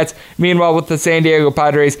with the bats. Meanwhile, with the San Diego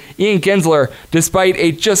Padres, Ian Kinsler, despite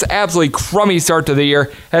a just absolutely crummy start to the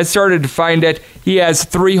year, has started to find it. He has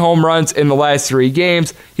 3 home runs in the last 3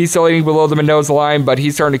 games. He's still hitting below the Mendoza line, but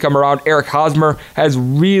he's starting to come around. Eric Hosmer has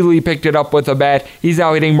really picked it up with a bat. He's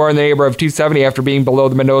now hitting more in the neighborhood of 270 after being below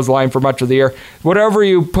the Mendoza line for much of the year. Whatever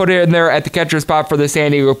you put in there at the catcher spot for the San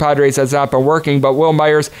Diego Padres has not been working, but Will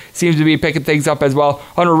Myers seems to be picking things up as well.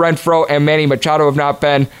 Hunter Renfroe and Manny Machado have not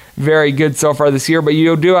been very good so far this year, but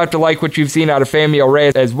you do have to like what you've seen out of Famio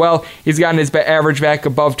Reyes as well. He's gotten his average back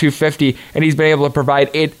above 250, and he's been able to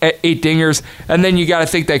provide eight dingers. And then you got to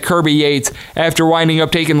think that Kirby Yates, after winding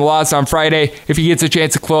up taking the loss on Friday, if he gets a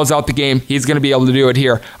chance to close out the game, he's going to be able to do it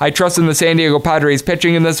here. I trust in the San Diego Padres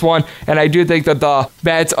pitching in this one, and I do think that the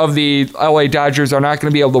bats of the LA Dodgers are not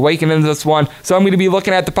going to be able to awaken in this one. So I'm going to be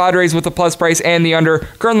looking at the Padres with the plus price and the under.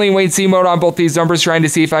 Currently in wait-and-see mode on both these numbers, trying to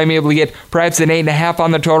see if I'm able to get perhaps an 8.5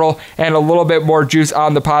 on the total. total and a little bit more juice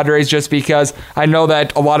on the Padres just because I know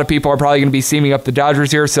that a lot of people are probably going to be seaming up the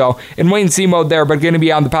Dodgers here. So in wait-and-see mode there, but going to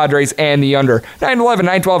be on the Padres and the under. 9-11,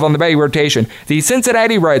 9-12 on the betting rotation. The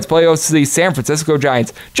Cincinnati Reds play host to the San Francisco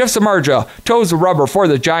Giants. Jeff Samardzija toes the rubber for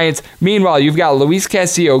the Giants. Meanwhile, you've got Luis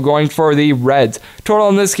Castillo going for the Reds. Total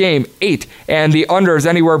in this game, 8, and the under is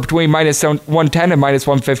anywhere between minus 110 and minus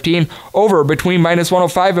 115. Over between minus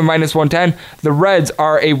 105 and minus 110. The Reds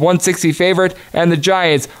are a 160 favorite, and the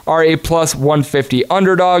Giants are a plus 150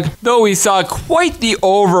 underdog. Though we saw quite the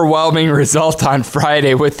overwhelming result on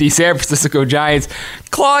Friday with the San Francisco Giants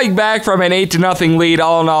clawing back from an 8-0 lead,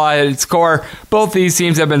 all in all at its core. Both these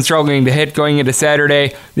teams have been struggling to hit going into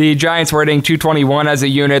Saturday. The Giants were hitting 221 as a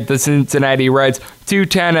unit, the Cincinnati Reds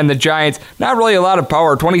 210, and the Giants, not really a lot of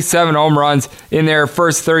power, 27 home runs in their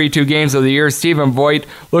first 32 games of the year. Stephen Vogt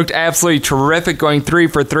looked absolutely terrific, going 3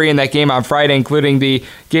 for 3 in that game on Friday, including the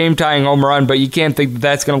game-tying home run, but you can't think that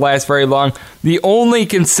that's going to last very long. The only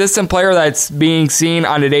consistent player that's being seen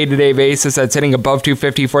on a day-to-day basis that's hitting above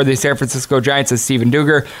 250 for the San Francisco Giants is Steven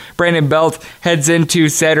Duger. Brandon Belt heads into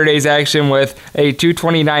Saturday's action with a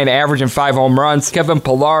 229 average and 5 home runs. Kevin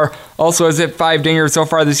Pillar also has hit 5 dingers so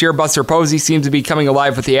far this year. Buster Posey seems to be coming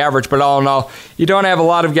alive with the average, but all in all, you don't have a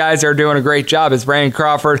lot of guys that are doing a great job. As Brandon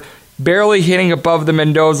Crawford barely hitting above the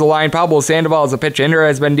Mendoza line. Pablo Sandoval as a pitch hitter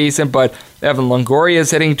has been decent, but Evan Longoria is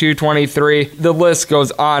hitting 223. The list goes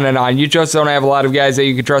on and on. You just don't have a lot of guys that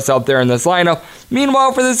you can trust out there in this lineup.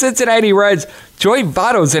 Meanwhile, for the Cincinnati Reds, Joey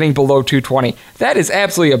Votto's hitting below 220. That is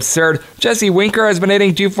absolutely absurd. Jesse Winker has been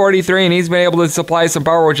hitting 243, and he's been able to supply some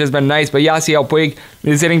power, which has been nice, but Yasiel Puig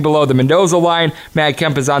is hitting below the Mendoza line. Matt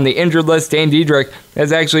Kemp is on the injured list. Dane Diedrich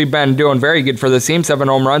has actually been doing very good for the team. 7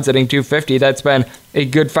 home runs, hitting 250. That's been a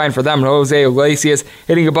good find for them. Jose Iglesias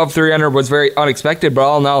hitting above 300 was very unexpected, but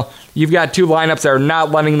all in all, you've got two lineups that are not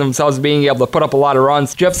lending themselves being able to put up a lot of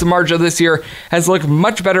runs. Jeff Samardzija this year has looked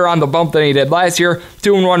much better on the bump than he did last year.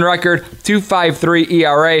 2-1 record, 2.53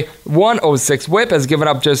 ERA, 1.06 whip, has given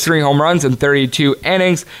up just 3 home runs in 32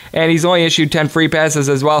 innings, and he's only issued 10 free passes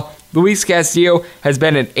as well. Luis Castillo has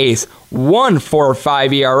been an ace.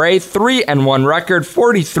 1.45 ERA, 3-1 record,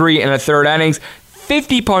 43 1/3 innings,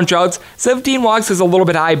 50 punch-outs, 17 walks is a little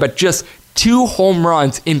bit high, but just 2 home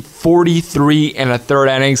runs in 43 1/3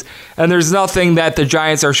 innings. And there's nothing that the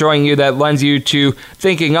Giants are showing you that lends you to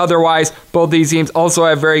thinking otherwise. Both these teams also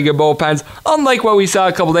have very good bullpens, unlike what we saw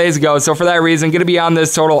a couple days ago. So for that reason, going to be on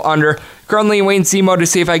this total under. Currently in wait-and-see mode to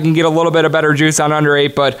see if I can get a little bit of better juice on under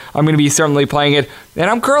 8, but I'm going to be certainly playing it. And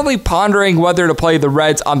I'm currently pondering whether to play the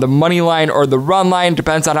Reds on the money line or the run line.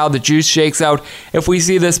 Depends on how the juice shakes out. If we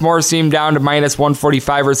see this more seam down to minus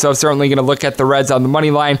 145 or so, certainly going to look at the Reds on the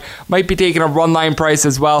money line. Might be taking a run line price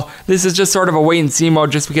as well. This is just sort of a wait-and-see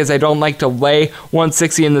mode just because I don't like to lay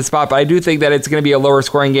 160 in the spot, but I do think that it's going to be a lower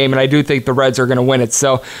scoring game, and I do think the Reds are going to win it.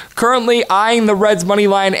 So currently eyeing the Reds money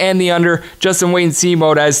line and the under, just in wait-and-see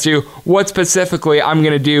mode as to what specifically I'm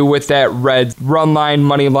going to do with that Reds run line,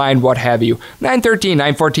 money line, what have you. 9-13,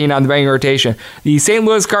 9-14 on the betting rotation. The St.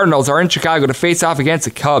 Louis Cardinals are in Chicago to face off against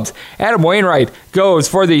the Cubs. Adam Wainwright goes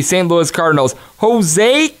for the St. Louis Cardinals.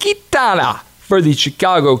 Jose Quintana for the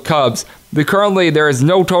Chicago Cubs. Currently, there is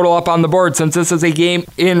no total up on the board since this is a game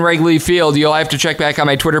in Wrigley Field. You'll have to check back on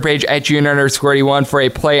my Twitter page at @June_81 for a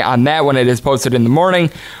play on that when it is posted in the morning.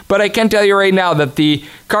 But I can tell you right now that the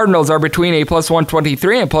Cardinals are between a plus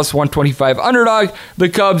 123 and plus 125 underdog. The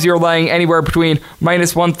Cubs, you're laying anywhere between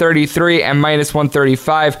minus 133 and minus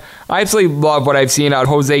 135. I absolutely love what I've seen out of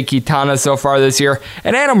Jose Quintana so far this year.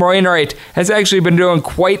 And Adam Wainwright has actually been doing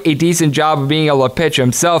quite a decent job of being able to pitch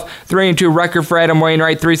himself. 3-2 record for Adam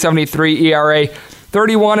Wainwright, 3.73 ERA.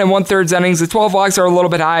 31 1/3 innings. The 12 walks are a little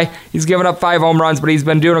bit high. He's given up 5 home runs, but he's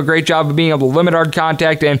been doing a great job of being able to limit hard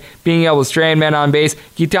contact and being able to strand men on base.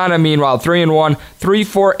 Quintana, meanwhile, 3-1,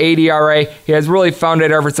 3.48 ERA. He has really found it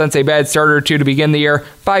ever since a bad start or two to begin the year.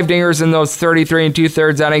 5 dingers in those 33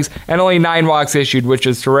 2/3 innings, and only 9 walks issued, which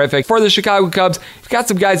is terrific. For the Chicago Cubs, you've got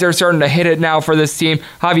some guys that are starting to hit it now for this team.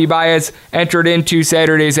 Javi Baez entered into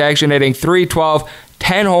Saturday's action hitting 312.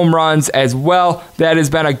 10 home runs as well. That has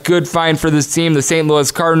been a good find for this team, the St. Louis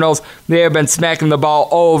Cardinals. They have been smacking the ball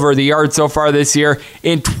all over the yard so far this year.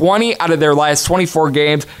 In 20 out of their last 24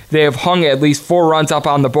 games, they have hung at least 4 runs up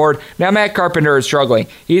on the board. Now, Matt Carpenter is struggling.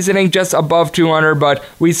 He's hitting just above 200, but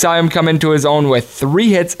we saw him come into his own with 3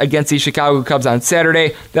 hits against the Chicago Cubs on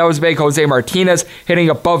Saturday. That was big. Jose Martinez hitting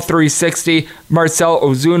above 360. Marcell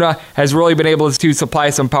Ozuna has really been able to supply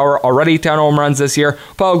some power, already 10 home runs this year.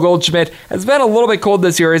 Paul Goldschmidt has been a little bit cold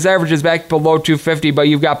this year. His average is back below 250, but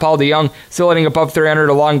you've got Paul DeJong still hitting above 300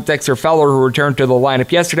 along with Dexter Fowler, who returned to the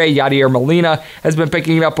lineup yesterday. Yadier Molina has been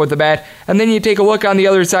picking it up with the bat. And then you take a look on the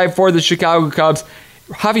other side for the Chicago Cubs.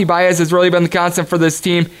 Javi Baez has really been the constant for this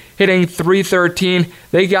team, hitting .313.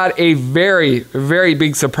 They got a very, very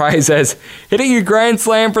big surprise as hitting a grand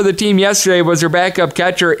slam for the team yesterday was their backup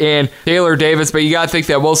catcher in Taylor Davis, but you got to think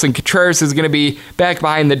that Wilson Contreras is going to be back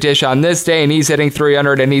behind the dish on this day, and he's hitting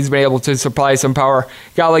 .300, and he's been able to supply some power.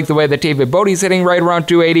 Got to like the way that David Bodie's hitting right around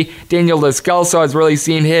 .280. Daniel Descalso has really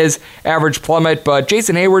seen his average plummet, but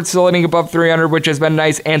Jason Hayward's still hitting above .300, which has been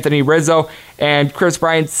nice. Anthony Rizzo and Chris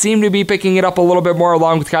Bryant seem to be picking it up a little bit more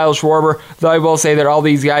along with Kyle Schwarber, though I will say that all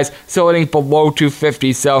these guys still hitting below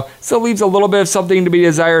 250, so still leaves a little bit of something to be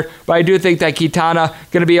desired, but I do think that Quintana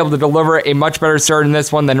going to be able to deliver a much better start in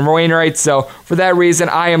this one than Wainwright, so for that reason,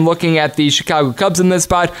 I am looking at the Chicago Cubs in this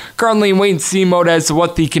spot, currently in wait-and-see mode as to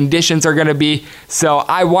what the conditions are going to be, so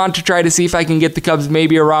I want to try to see if I can get the Cubs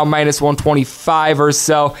maybe around minus 125 or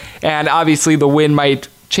so, and obviously the win might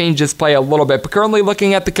change this play a little bit, but currently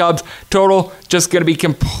looking at the Cubs, total just going to be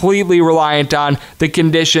completely reliant on the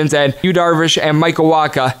conditions, and Yu Darvish and Michael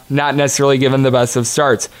Wacha not necessarily given the best of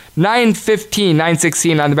starts. 9-15,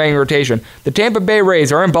 9-16 on the batting rotation. The Tampa Bay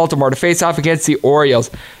Rays are in Baltimore to face off against the Orioles.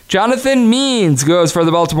 Jonathan Means goes for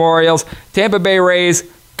the Baltimore Orioles. Tampa Bay Rays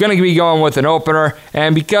going to be going with an opener,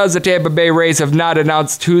 and because the Tampa Bay Rays have not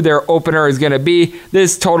announced who their opener is going to be,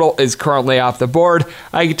 this total is currently off the board.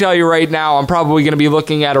 I can tell you right now, I'm probably going to be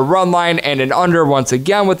looking at a run line and an under once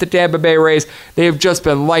again with the Tampa Bay Rays. They've just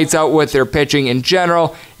been lights out with their pitching in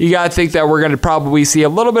general. You got to think that we're going to probably see a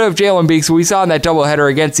little bit of Jalen Beeks, who we saw in that doubleheader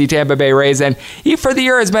against the Tampa Bay Rays, and he for the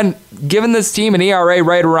year has been giving this team an ERA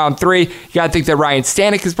right around 3. You got to think that Ryan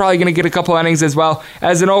Stanek is probably going to get a couple innings as well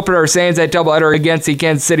as an opener, saying that doubleheader against the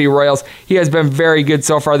Kansas City Royals. He has been very good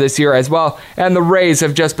so far this year as well, and the Rays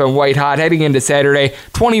have just been white hot heading into Saturday.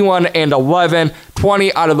 21-11,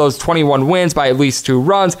 20 out of those 21 wins by at least 2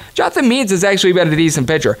 runs. Jonathan Means has actually been a decent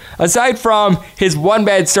pitcher. Aside from his one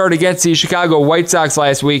bad start against the Chicago White Sox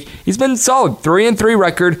last week, he's been solid. 3-3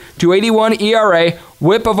 record, 2.81 ERA,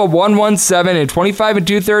 whip of a 1.17 in 25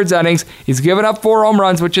 2/3 innings. He's given up 4 home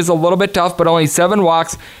runs, which is a little bit tough, but only 7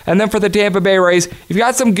 walks. And then for the Tampa Bay Rays, you've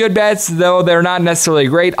got some good bats, though they're not necessarily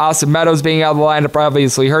great. Austin Meadows being out of the lineup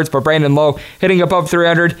obviously hurts, but Brandon Lowe hitting above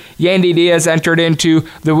 300. Yandy Diaz entered into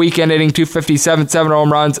the weekend hitting 257, 7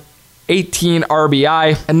 home runs, 18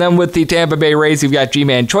 RBI. And then with the Tampa Bay Rays, you've got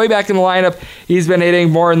G-Man Choi back in the lineup. He's been hitting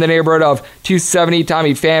more in the neighborhood of 270.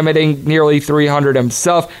 Tommy Pham hitting nearly 300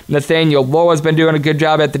 himself. Nathaniel Lowe has been doing a good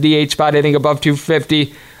job at the DH spot, hitting above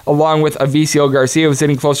 250, along with Avisail Garcia, who's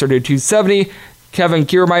hitting closer to 270. Kevin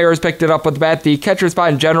Kiermaier has picked it up with the bat. The catcher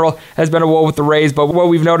spot in general has been a woe with the Rays, but what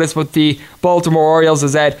we've noticed with the Baltimore Orioles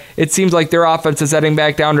is that it seems like their offense is heading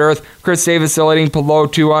back down to earth. Chris Davis still hitting below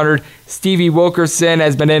 200. Stevie Wilkerson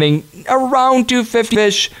has been hitting around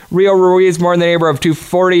 250-ish. Rio Ruiz more in the neighborhood of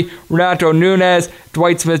 240. Renato Nunez,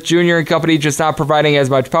 Dwight Smith Jr. and company just not providing as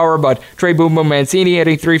much power, but Trey Boom Boom Mancini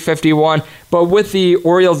hitting 351. But with the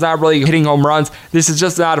Orioles not really hitting home runs, this is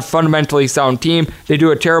just not a fundamentally sound team. They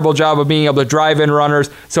do a terrible job of being able to drive in runners.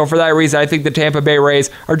 So for that reason, I think the Tampa Bay Rays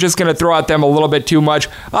are just going to throw at them a little bit too much.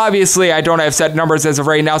 Obviously, I don't have set numbers as of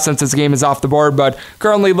right now since this game is off the board, but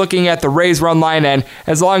currently looking at the Rays run line, and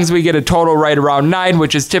as long as we get a total right around 9,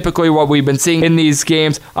 which is typically what we've been seeing in these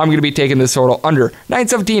games, I'm going to be taking this total under.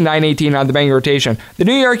 9-17, 9-18 on the batting rotation. The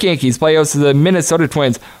New York Yankees play host to the Minnesota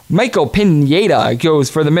Twins. Michael Pineda goes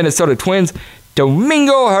for the Minnesota Twins.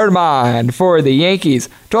 Domingo Germán for the Yankees.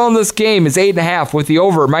 Total in this game is 8.5 with the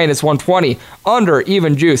over minus 120. Under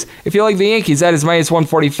even juice. If you like the Yankees, that is minus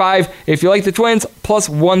 145. If you like the Twins, plus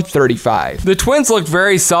 135. The Twins looked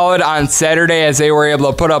very solid on Saturday as they were able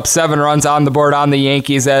to put up 7 runs on the board on the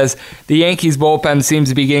Yankees, as the Yankees bullpen seems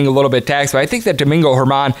to be getting a little bit taxed. But I think that Domingo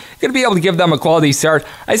Germán is going to be able to give them a quality start.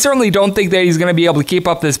 I certainly don't think that he's going to be able to keep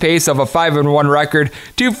up this pace of a 5-1 record,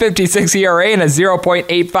 2.56 ERA and a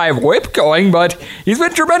 0.85 whip going, but he's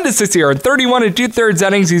been tremendous this year. In 31 2/3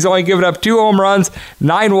 innings, he's only given up 2 home runs,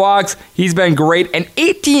 9 walks. He's been great, and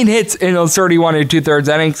 18 hits in those 31 2/3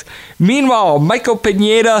 innings. Meanwhile, Michael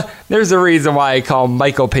Pineda, there's a reason why I call him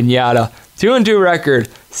Michael Pineda. 2-2 record,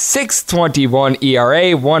 .621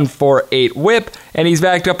 ERA, 1.48 whip, and he's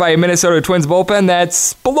backed up by a Minnesota Twins bullpen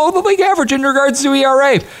that's below the league average in regards to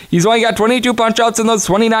ERA. He's only got 22 punch-outs in those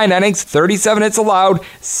 29 innings, 37 hits allowed,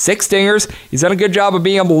 6 stingers. He's done a good job of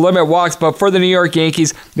being able to limit walks, but for the New York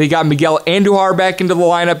Yankees, they got Miguel Andujar back into the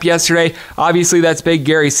lineup yesterday. Obviously, that's big.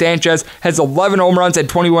 Gary Sanchez has 11 home runs and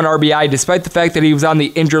 21 RBI, despite the fact that he was on the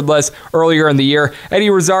injured list earlier in the year. Eddie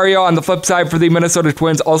Rosario, on the flip side for the Minnesota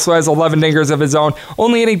Twins, also has 11 dingers of his own,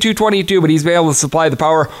 only hitting .222, but he's been able to supply the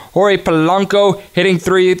power. Jorge Polanco hitting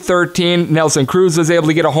 .313. Nelson Cruz was able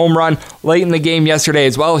to get a home run late in the game yesterday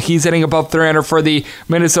as well. He's hitting above .300 for the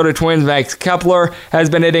Minnesota Twins. Max Kepler has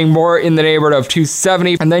been hitting more in the neighborhood of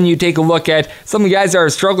 .270. And then you take a look at some of the guys that are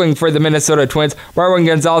struggling for the Minnesota Twins. Marwin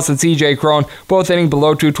Gonzalez and CJ Cron, both hitting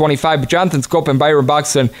below .225. But Jonathan Scope and Byron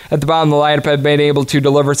Buxton at the bottom of the lineup have been able to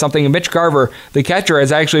deliver something. And Mitch Garver, the catcher,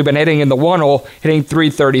 has actually been hitting in the one hole, hitting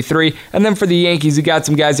 .333. And then for the Yankees, you got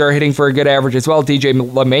some guys that are hitting for a good average as well. DJ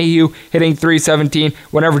LeMahieu hitting .317.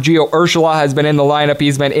 Whenever Gio Urshela has been in the lineup,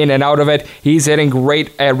 he's been in and out of it. He's hitting great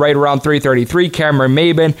at right around .333. Cameron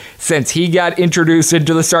Maybin, since he got introduced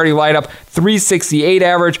into the starting lineup, .368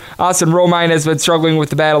 average. Austin Romine has been struggling with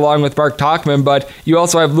the bat along with Mark Tauchman, but you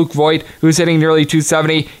also have Luke Voigt, who's hitting nearly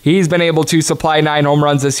 .270. He's been able to supply 9 home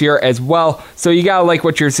runs this year as well. So you gotta like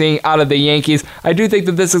what you're seeing out of the Yankees. I do think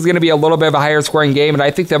that this is going to be a little bit of a higher scoring game, and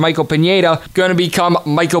I think that Michael Pineda going to become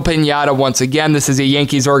Michael Pinata once again. This is a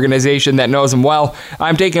Yankees organization that knows him well.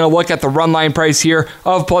 I'm taking a look at the run line price here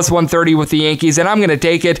of +130 with the Yankees, and I'm going to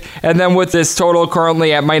take it. And then with this total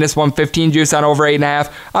currently at -115 juice on over 8.5,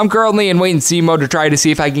 I'm currently in wait and see mode to try to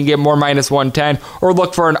see if I can get more -110 or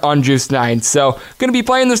look for an unjuiced 9. So going to be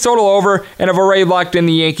playing this total over, and I've already locked in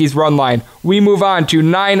the Yankees run line. We move on to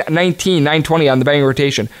 9:19, 9:20 on the betting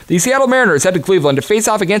rotation. The Seattle Mariners head to Cleveland to face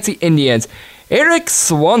off against the Indians. Erik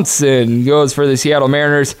Swanson goes for the Seattle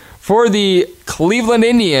Mariners. For the Cleveland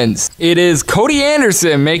Indians, it is Cody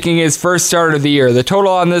Anderson making his first start of the year. The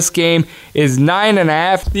total on this game is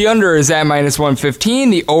 9.5. The under is at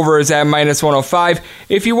 -115. The over is at -105.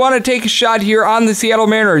 If you want to take a shot here on the Seattle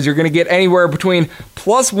Mariners, you're going to get anywhere between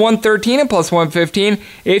 +113 and +115.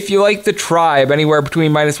 If you like the Tribe, anywhere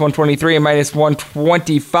between -123 and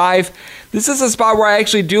 -125. This is a spot where I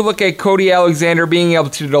actually do look at Cody Alexander being able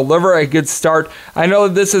to deliver a good start. I know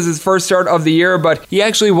that this is his first start of the year, but he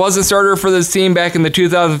actually was a starter for this team back in the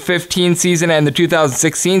 2015 season and the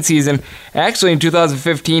 2016 season. Actually, in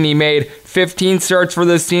 2015, he made 15 starts for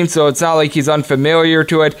this team, so it's not like he's unfamiliar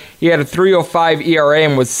to it. He had a .305 ERA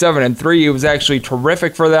and was 7-3. He was actually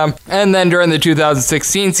terrific for them. And then during the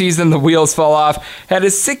 2016 season, the wheels fell off. Had a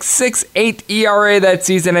 .668 ERA that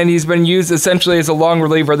season, and he's been used essentially as a long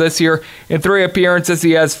reliever this year. In 3 appearances,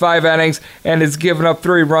 he has 5 innings and has given up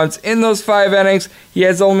 3 runs in those 5 innings. He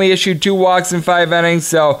has only issued 2 walks in 5 innings,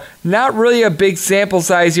 so not really a big sample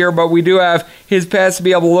size here, but we do have his past to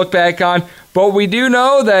be able to look back on. But we do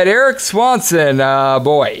know that Erik Swanson,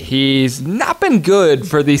 he's not been good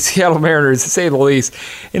for the Seattle Mariners, to say the least.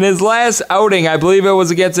 In his last outing, I believe it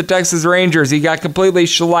was against the Texas Rangers, he got completely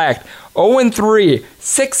shellacked. 0-3,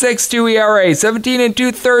 6.62 ERA, 17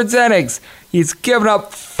 2/3 innings. He's given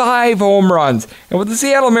up 5 home runs. And with the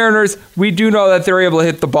Seattle Mariners, we do know that they're able to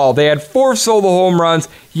hit the ball. They had 4 solo home runs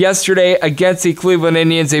yesterday against the Cleveland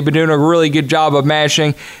Indians. They've been doing a really good job of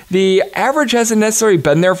mashing. The average hasn't necessarily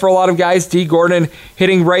been there for a lot of guys. D. Gordon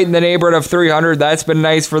hitting right in the neighborhood of 300. That's been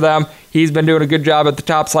nice for them. He's been doing a good job at the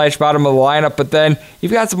top/bottom of the lineup. But then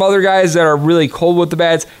you've got some other guys that are really cold with the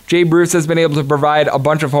bats. Jay Bruce has been able to provide a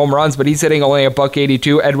bunch of home runs, but he's hitting only a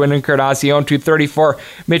 .182. Edwin Encarnacion, .234.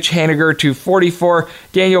 Mitch Haniger, .244.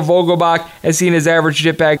 Daniel Vogelbach has seen his average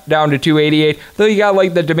dip back down to .288. Though you got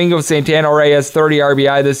like the Domingo Santana already has 30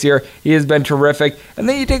 RBI this year. He has been terrific. And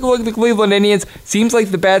then you take a look at the Cleveland Indians. Seems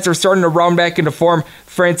like the bats are starting to round back into form.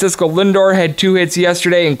 Francisco Lindor had 2 hits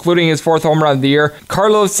yesterday, including his 4th home run of the year.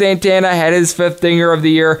 Carlos Santana had his 5th dinger of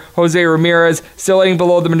the year. Jose Ramirez still hitting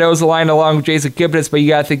below the Mendoza line along with Jason Kipnis, but you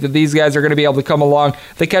got to think that these guys are going to be able to come along.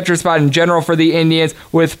 The catcher spot in general for the Indians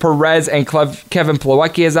with Perez and Kevin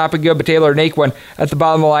Plawecki has not been good, but Taylor Naquin at the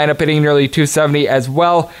bottom of the lineup hitting nearly .270 as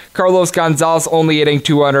well. Carlos Gonzalez only hitting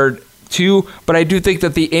 .202, but I do think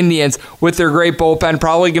that the Indians, with their great bullpen,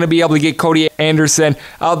 probably going to be able to get Cody Anderson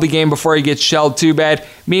out of the game before he gets shelled too bad.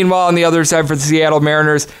 Meanwhile, on the other side for the Seattle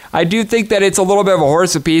Mariners, I do think that it's a little bit of a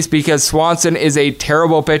horse apiece because Swanson is a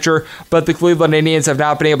terrible pitcher, but the Cleveland Indians have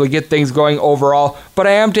not been able to get things going overall. But but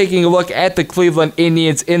I am taking a look at the Cleveland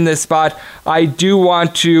Indians in this spot. I do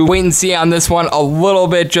want to wait and see on this one a little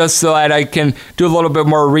bit just so that I can do a little bit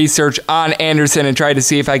more research on Anderson and try to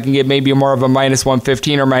see if I can get maybe more of a minus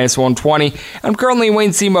 115 or minus 120. I'm currently in wait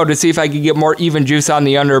and see mode to see if I can get more even juice on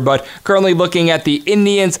the under, but currently looking at the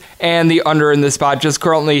Indians and the under in this spot, just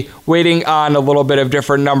currently waiting on a little bit of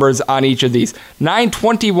different numbers on each of these.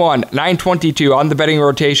 921, 922 on the betting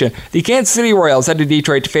rotation. The Kansas City Royals head to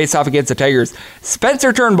Detroit to face off against the Tigers.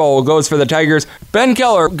 Spencer Turnbull goes for the Tigers. Ben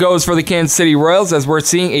Keller goes for the Kansas City Royals, as we're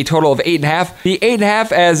seeing a total of 8.5. The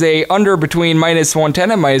 8.5 as a under between minus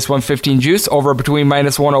 110 and minus 115 juice, over between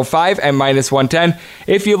minus 105 and minus 110.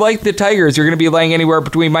 If you like the Tigers, you're going to be laying anywhere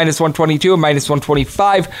between minus 122 and minus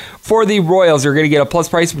 125. For the Royals, you're going to get a plus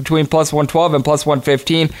price between plus 112 and plus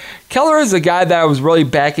 115. Keller is a guy that I was really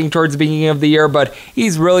backing towards the beginning of the year, but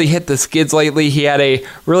he's really hit the skids lately. He had a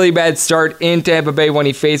really bad start in Tampa Bay when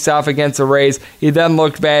he faced off against the Rays. He then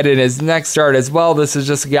looked bad in his next start as well. This is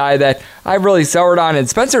just a guy that I really soured on. And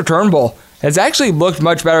Spencer Turnbull has actually looked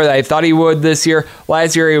much better than I thought he would this year.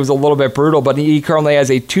 Last year he was a little bit brutal, but he currently has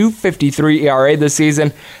a 2.53 ERA this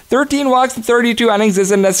season. 13 walks and 32 innings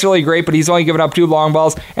isn't necessarily great, but he's only given up 2 long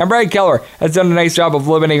balls. And Brad Keller has done a nice job of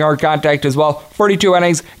limiting hard contact as well. 42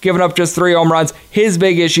 innings, giving up just 3 home runs. His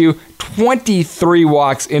big issue, 23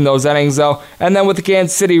 walks in those innings though. And then with the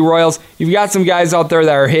Kansas City Royals, you've got some guys out there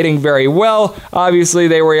that are hitting very well. Obviously,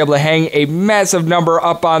 they were able to hang a massive number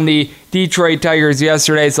up on the Detroit Tigers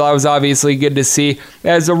yesterday, so that was obviously good to see.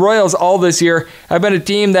 As the Royals all this year have been a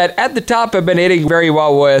team that at the top have been hitting very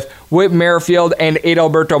well with Whit Merrifield and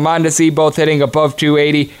Adalberto Mondesi both hitting above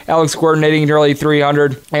 280, Alex Gordon hitting nearly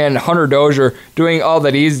 300, and Hunter Dozier doing all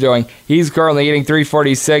that he's doing. He's currently hitting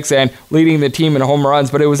 346 and leading the team in home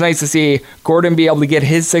runs, but it was nice to see Gordon be able to get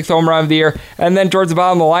his 6th home run of the year. And then towards the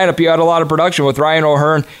bottom of the lineup, you had a lot of production with Ryan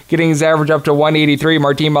O'Hearn getting his average up to 183,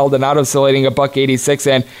 Martin Maldonado still hitting $186,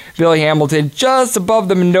 and Billy Hamilton just above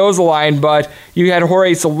the Mendoza line, but you had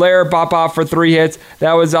Jorge Soler pop off for 3 hits.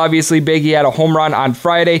 That was obviously big. He had a home run on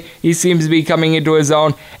Friday. He seems to be coming into his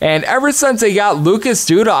own. And ever since they got Lucas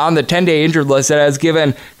Duda on the 10-day injured list, it has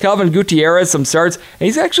given Calvin Gutierrez some starts, and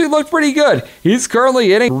he's actually looked pretty good. He's currently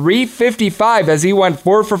hitting 355 as he went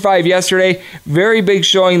 4 for 5 yesterday. Very big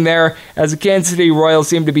showing there as the Kansas City Royals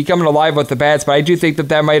seem to be coming alive with the bats, but I do think that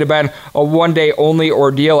that might have been a one-day only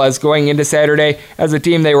ordeal as going into Saturday. As a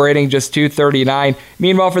team, they were hitting just 239.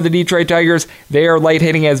 Meanwhile, for the Detroit Tigers, they are light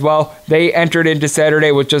hitting as well. They entered into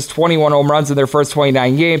Saturday with just 21 home runs in their first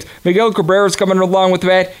 29 games. Miguel Cabrera's coming along with the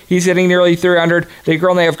bat. He's hitting nearly 300. They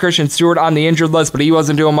currently have Christian Stewart on the injured list, but he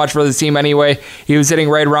wasn't doing much for the team anyway. He was hitting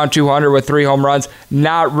right around 200 with 3 home runs,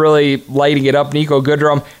 not really lighting it up. Nico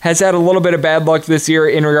Goodrum has had a little bit of bad luck this year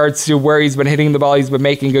in regards to where he's been hitting the ball. He's been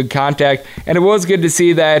making good contact, and it was good to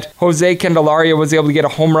see that Jose Candelaria was able to get a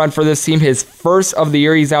home run for this team, his first of the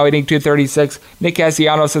year. He's now hitting 236. Nick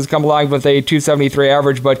Castellanos has come along with a 273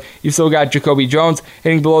 average, but you still got Jacoby Jones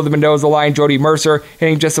hitting below the Mendoza line, Jody Mercer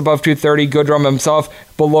hitting just above 230, Goodrum himself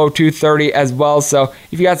below 230 as well. So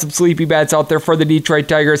if you got some sleepy bats out there for the Detroit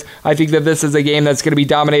Tigers, I think that this is a game that's going to be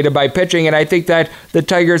dominated by pitching, and I think that the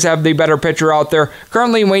Tigers have the better pitcher out there.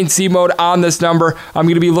 Currently in wait-and-see mode on this number. I'm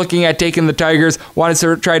going to be looking at taking the Tigers. Want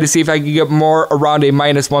to try to see if I can get more around a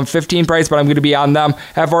minus 115 price, but I'm going to be on them.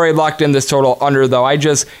 I've already locked in this total under, though. I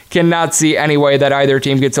just cannot see any way that either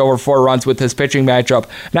team gets over 4 runs with this pitching matchup.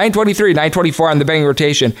 923, 924 on the betting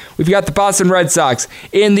rotation. We've got the Boston Red Sox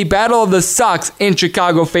in the Battle of the Sox in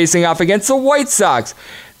Chicago facing off against the White Sox.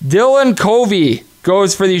 Dylan Covey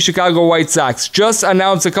goes for the Chicago White Sox. Just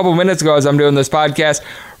announced a couple minutes ago as I'm doing this podcast.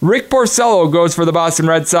 Rick Porcello goes for the Boston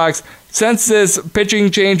Red Sox. Since this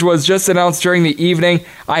pitching change was just announced during the evening,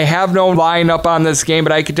 I have no line up on this game,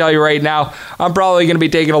 but I can tell you right now, I'm probably going to be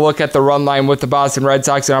taking a look at the run line with the Boston Red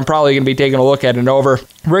Sox, and I'm probably going to be taking a look at an over.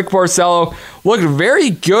 Rick Porcello looked very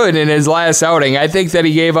good in his last outing. I think that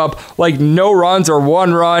he gave up like no runs or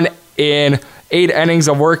 1 run in 8 innings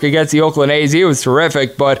of work against the Oakland A's. He was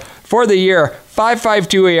terrific, but for the year,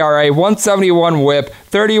 5.52 ERA, 171 whip,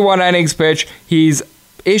 31 innings pitched. He's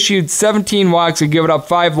issued 17 walks and given up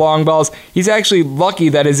 5 long balls. He's actually lucky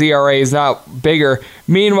that his ERA is not bigger.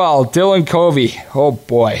 Meanwhile, Dylan Covey, oh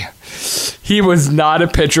boy, he was not a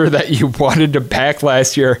pitcher that you wanted to back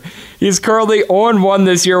last year. He's currently 0-1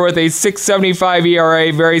 this year with a 6.75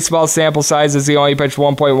 ERA, very small sample size as he only pitched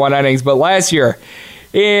 1.1 innings, but last year,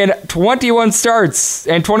 in 21 starts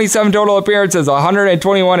and 27 total appearances,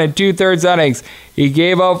 121 2/3 innings, he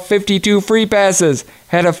gave up 52 free passes,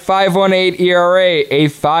 had a 5.18 ERA, a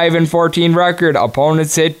 5-14 record.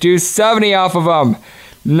 Opponents hit 270 off of him.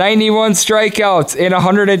 91 strikeouts in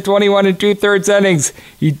 121 and 2/3 innings.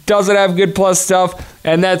 He doesn't have good plus stuff,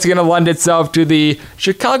 and that's going to lend itself to the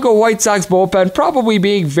Chicago White Sox bullpen probably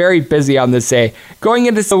being very busy on this day. Going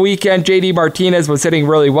into the weekend, JD Martinez was hitting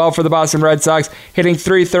really well for the Boston Red Sox, hitting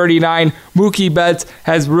 .339. Mookie Betts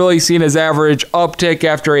has really seen his average uptick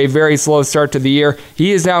after a very slow start to the year.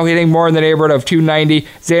 He is now hitting more in the neighborhood of .290.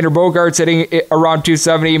 Xander Bogaerts hitting around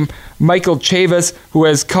 .270. Michael Chavis, who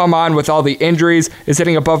has come on with all the injuries, is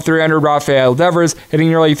hitting above .300. Rafael Devers hitting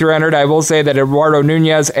nearly .300. I will say that Eduardo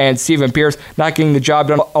Nunez and Steven Pearce not getting the job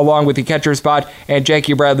done along with the catcher spot and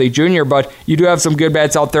Jackie Bradley Jr., but you do have some good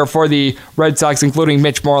bats out there for the Red Sox, including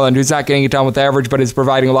Mitch Moreland, who's not getting it done with the average, but is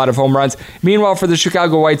providing a lot of home runs. Meanwhile, for the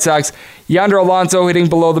Chicago White Sox, Yonder Alonso hitting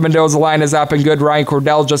below the Mendoza line has not been good. Ryan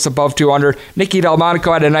Cordell just above .200. Nicky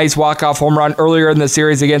Delmonico had a nice walk-off home run earlier in the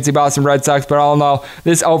series against the Boston Red Sox, but all in all,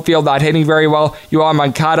 this outfield not hitting very well. Yohan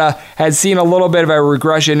Moncada has seen a little bit of a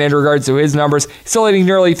regression in regards to his numbers. Still hitting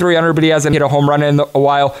nearly .300, but he hasn't hit a home run in a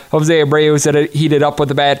while. Jose Abreu said it heated up with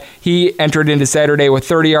the bat. He entered into Saturday with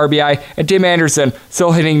 30 RBI, and Tim Anderson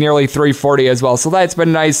still hitting nearly .340 as well. So that's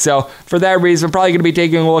been nice. So for that reason, probably going to be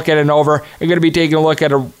taking a look at an over. I'm going to be taking a look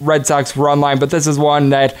at a Red Sox run line, but this is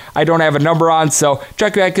one that I don't have a number on. So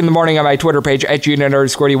check back in the morning on my Twitter page at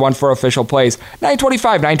 @GNN_D1 for official plays.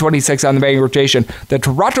 9:25, 9:26 on the betting rotation. The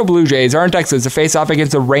Toronto Blue Jays are in Texas to face off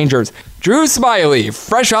against the Rangers. Drew Smyly,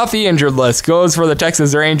 fresh off the injured list, goes for the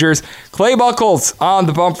Texas Rangers. Clay Buchholz on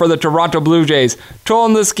the bump for the Toronto Blue Jays. Total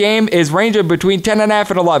in this game is ranging between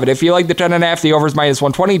 10.5 and 11. If you like the 10.5, the over is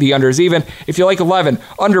 -120. The under is even. If you like 11,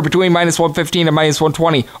 under between -115 and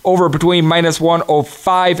 -120. Over between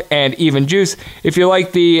 -105 and even juice. If you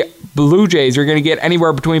like the Blue Jays, you're going to get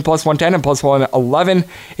anywhere between +110 and +111.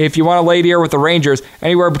 If you want to lay here with the Rangers,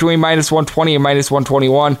 anywhere between -120 and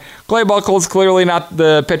 -121. Clay Buchholz clearly not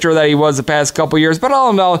the pitcher that he was the past couple years, but all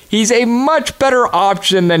in all, he's a much better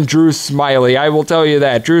option than Drew Smyly. I will tell you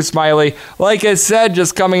that. Drew Smyly, like I said,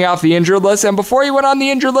 just coming off the injured list, and before he went on the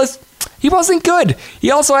injured list, he wasn't good.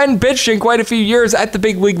 He also hadn't pitched in quite a few years at the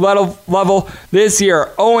big league level this year.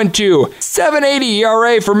 0-2. 7.80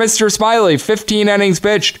 ERA for Mr. Smyly. 15 innings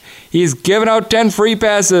pitched. He's given out 10 free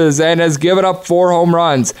passes and has given up 4 home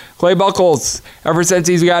runs. Clay Buchholz, ever since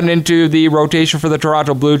he's gotten into the rotation for the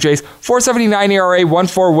Toronto Blue Jays, 4.79 ERA,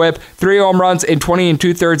 1.4 whip, 3 home runs in 20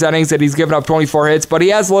 2/3 innings that he's given up 24 hits, but he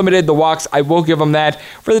has limited the walks. I will give him that.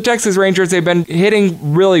 For the Texas Rangers, they've been hitting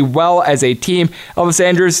really well as a team. Elvis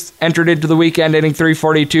Andrus entered into the weekend hitting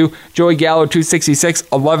 .342. Joey Gallo, 266,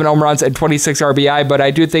 11 home runs and 26 RBI, but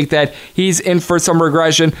I do think that he's in for some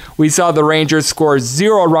regression. We saw the Rangers score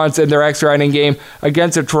 0 runs in their extra inning game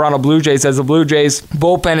against the Toronto Blue Jays, as the Blue Jays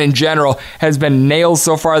bullpen in general has been nails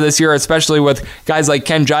so far this year, especially with guys like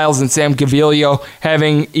Ken Giles and Sam Gaviglio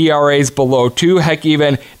having ERAs below 2. Heck,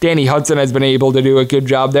 even Danny Hudson has been able to do a good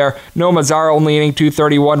job there. No Mazara only hitting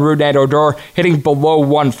 .231. Rougned Odor hitting below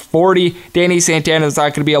 140. Danny Santana is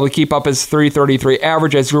not going to be able to keep up his .333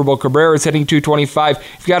 average, as Ruben Cabrera is hitting .225.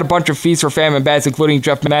 You've got a bunch of feast or famine bats, including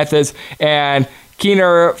Jeff Mathis and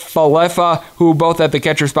Keener Falefa, who both at the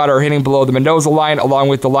catcher spot are hitting below the Mendoza line, along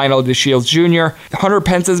with the Lionel DeShields Jr. Hunter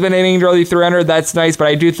Pence has been hitting nearly .300. That's nice, but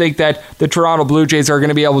I do think that the Toronto Blue Jays are going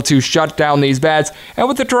to be able to shut down these bats. And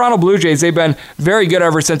with the Toronto Blue Jays, they've been very good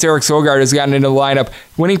ever since Eric Sogard has gotten into the lineup.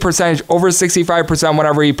 Winning percentage over 65%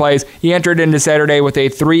 whenever he plays. He entered into Saturday with a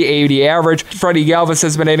 .380 average. Freddie Galvis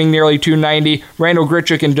has been hitting nearly .290. Randall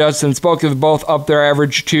Grichuk and Justin Spoke have both up their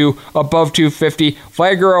average to above .250.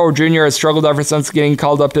 Vlad Guerrero Jr. has struggled ever since getting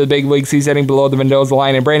called up to the big leagues. He's hitting below the Mendoza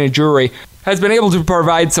line, and Brandon Drury has been able to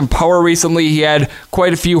provide some power recently. He had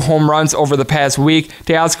quite a few home runs over the past week.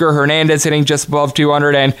 Teoscar Hernandez hitting just above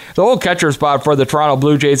 200, and the whole catcher spot for the Toronto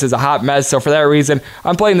Blue Jays is a hot mess. So for that reason,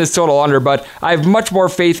 I'm playing this total under, but I have much more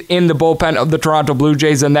faith in the bullpen of the Toronto Blue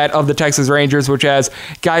Jays than that of the Texas Rangers, which has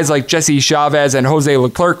guys like Jesse Chavez and Jose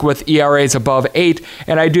Leclerc with ERAs above 8,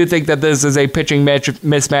 and I do think that this is a pitching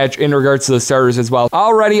mismatch in regards to the starters as well.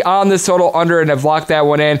 Already on this total under, and I've locked that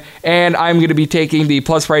one in, and I'm going to be taking the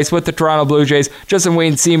plus price with the Toronto Blue Jays, just in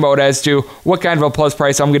wait-and-see mode as to what kind of a plus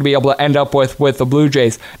price I'm going to be able to end up with the Blue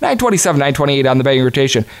Jays. 927, 928 on the betting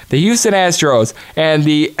rotation. The Houston Astros and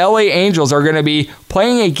the LA Angels are going to be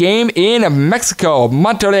playing a game in Mexico,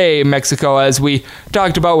 Monterrey, Mexico, as we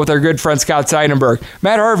talked about with our good friend Scott Seidenberg.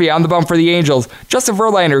 Matt Harvey on the bump for the Angels. Justin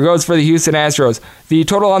Verlander goes for the Houston Astros. The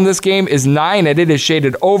total on this game is 9, and it is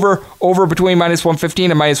shaded over between -115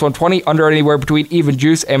 and -120, under anywhere between even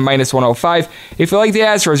juice and -105. If you like the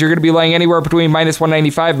Astros, you're going to be laying anywhere between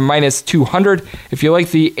 -195 and -200. If you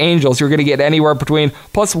like the Angels, you're going to get anywhere between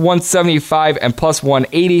 +175 and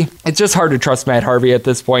 +180. It's just hard to trust Matt Harvey at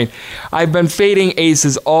this point. point. I've been fading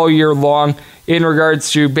aces all year long in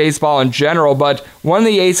regards to baseball in general, but one of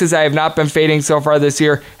the aces I have not been fading so far this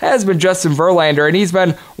year has been Justin Verlander, and he's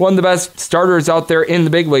been one of the best starters out there in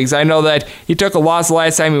the big leagues. I know that he took a loss the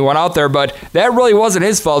last time he went out there, but that really wasn't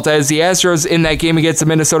his fault, as the Astros in that game against the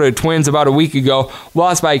Minnesota Twins about a week ago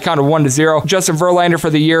lost by a count of 1-0. Justin Verlander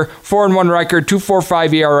for the year, 4-1 record,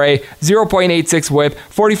 2.45 ERA, 0.86 WHIP,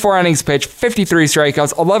 44 innings pitched, 53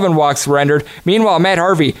 strikeouts, 11 walks surrendered. Meanwhile, Matt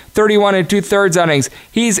Harvey, 31 2/3 innings.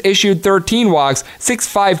 He's issued 13 walks,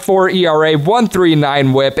 6.54 ERA,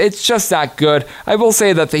 1.39 WHIP. It's just not good. I will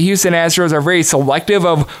say that the Houston Astros are very selective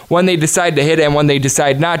of when they decide to hit and when they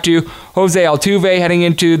decide not to. Jose Altuve heading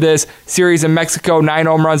into this series in Mexico, 9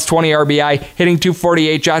 home runs, 20 RBI, hitting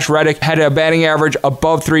 248. Josh Reddick had a batting average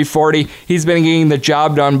above 340. He's been getting the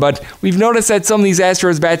job done, but we've noticed that some of these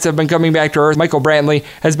Astros bats have been coming back to earth. Michael Brantley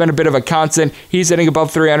has been a bit of a constant. He's hitting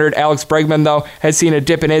above 300. Alex Bregman, though, has seen a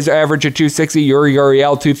dip in his average at 260. Yuri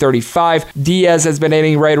Gurriel, 235. Diaz has been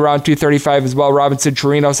hitting right around 235 as well. Robinson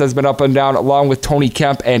Chirinos has been up and down, along with Tony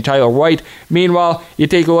Kemp and Tyler White. Meanwhile, you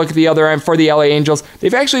take a look at the other end for the LA Angels.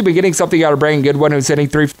 They've actually been getting something out of Brandon Goodwin, who's hitting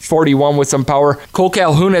 341 with some power. Cole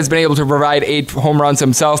Calhoun has been able to provide 8 home runs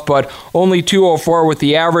himself, but only 204 with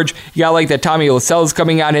the average. You got like that Tommy Lascelles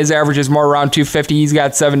coming on. His average is more around 250. He's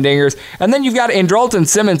got 7 dingers. And then you've got Andrelton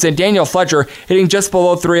Simmons and Daniel Fletcher hitting just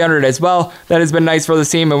below 300 as well. That has been nice for the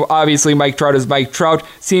team. And obviously, Mike Trout is Mike Trout.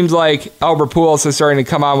 Seems like Albert Pujols is starting to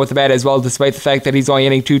come on with the bat as well, despite the fact that he's only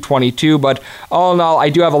hitting 222. But all in all, I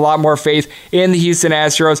do have a lot more faith in the Houston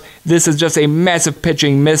Astros. This is just a massive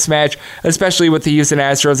pitching mismatch, especially with the Houston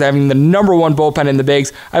Astros having the number 1 bullpen in the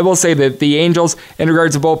bigs. I will say that the Angels, in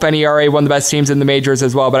regards to bullpen ERA, one of the best teams in the majors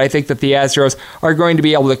as well, but I think that the Astros are going to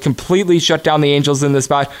be able to completely shut down the Angels in this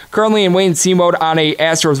spot. Currently in wait-and-see mode on a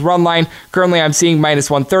Astros run line. Currently I'm seeing minus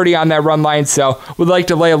 130 on that run line, so would like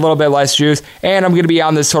to lay a little bit less juice, and I'm going to be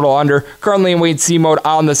on this total under. Currently in wait-and-see mode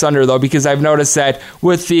on this under, though, because I've noticed that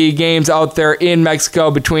with the games out there in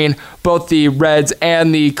Mexico between both the Reds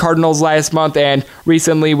and the Cardinals last month, and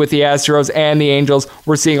recently with the Astros and the Angels,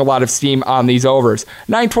 we're seeing a lot of steam on these overs.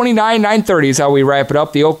 9:29, 9:30 is how we wrap it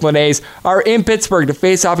up. The Oakland A's are in Pittsburgh to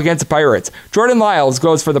face off against the Pirates. Jordan Lyles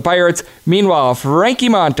goes for the Pirates. Meanwhile, Frankie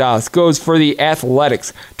Montas goes for the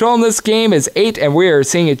Athletics. Total in this game is 8, and we are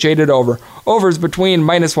seeing it shaded over. Overs between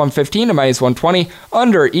minus 115 and minus 120.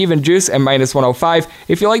 Under even juice and minus 105.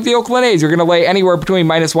 If you like the Oakland A's, you're going to lay anywhere between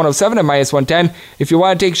minus 107 and minus 110. If you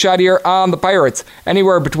want to take a shot here on the Pirates,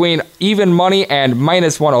 anywhere between even money and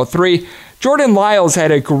minus 103. Jordan Lyles had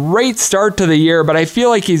a great start to the year, but I feel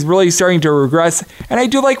like he's really starting to regress, and I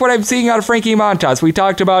do like what I'm seeing out of Frankie Montas. We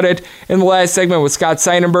talked about it in the last segment with Scott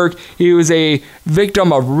Seidenberg. He was a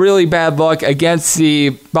victim of really bad luck against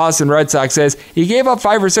the Boston Red Sox, as he gave up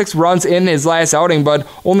 5 or 6 runs in his last outing, but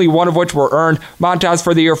only 1 of which were earned. Montas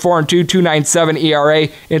for the year, 4-2, 2.97 ERA.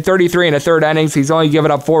 In 33 1/3 innings, he's only given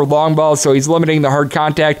up 4 long balls, so he's limiting the hard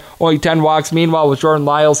contact, only 10 walks. Meanwhile, with Jordan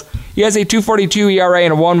Lyles, he has a 2.42 ERA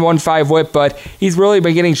and a 1.15 whip, but he's really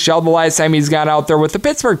been getting shelled the last time he's gone out there with the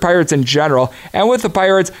Pittsburgh Pirates in general. And with the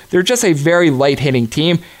Pirates, they're just a very light-hitting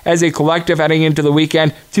team. As a collective heading into the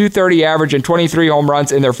weekend, 230 average and 23 home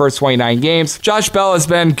runs in their first 29 games. Josh Bell has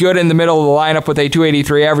been good in the middle of the lineup with a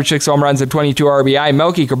 283 average, 6 home runs and 22 RBI.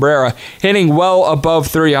 Melky Cabrera hitting well above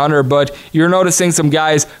 300, but you're noticing some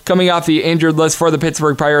guys coming off the injured list for the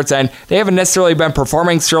Pittsburgh Pirates, and they haven't necessarily been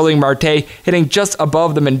performing. Sterling Marte hitting just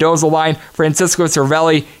above the Mendoza line. Francisco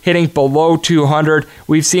Cervelli hitting below 200.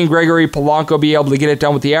 We've seen Gregory Polanco be able to get it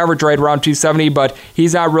done with the average right around 270, but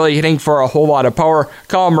he's not really hitting for a whole lot of power.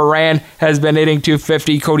 Colin Moran has been hitting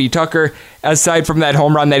 250. Cody Tucker, aside from that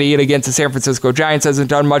home run that he hit against the San Francisco Giants, hasn't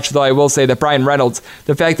done much, though I will say that Brian Reynolds,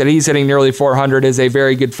 the fact that he's hitting nearly 400 is a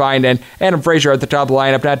very good find, and Adam Frazier at the top of the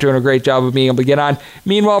lineup not doing a great job of being able to get on.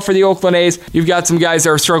 Meanwhile, for the Oakland A's, you've got some guys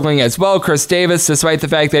that are struggling as well. Chris Davis, despite the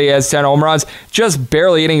fact that he has 10 home runs, just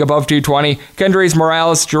barely hitting above 220. Kendrys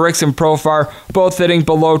Morales, Jurickson Profar, both hitting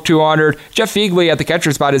below 200. Jeff Feagley at the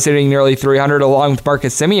catcher spot is hitting nearly 300, along with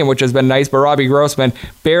Marcus Semien, which has been nice, but Robbie Grossman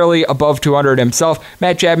barely above 200 himself.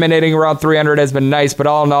 Matt Chapman hitting around 300 has been nice, but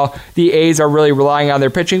all in all, the A's are really relying on their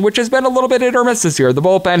pitching, which has been a little bit hit or miss this year. The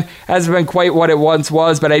bullpen hasn't been quite what it once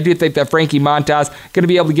was, but I do think that Frankie Montas going to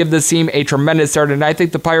be able to give this team a tremendous start, and I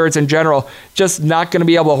think the Pirates in general just not going to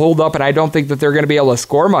be able to hold up, and I don't think that they're going to be able to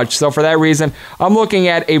score much. So for that reason, I'm looking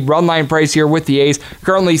at a run line price here with the A's,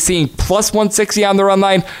 currently seeing plus 160 on the run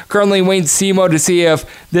line, currently waiting SEMO to see if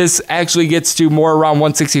this actually gets to more around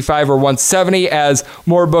 165 or 170 as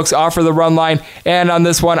more books offer the run line, and on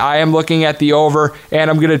this one, I am looking looking at the over, and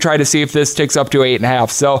I'm going to try to see if this ticks up to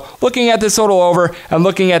 8.5. So looking at this total over and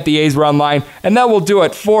looking at the A's run line, and that will do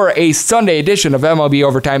it for a Sunday edition of MLB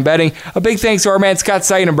Overtime Betting. A big thanks to our man Scott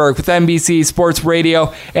Seidenberg with NBC Sports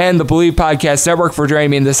Radio and the Believe Podcast Network for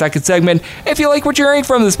joining me in the second segment. If you like what you're hearing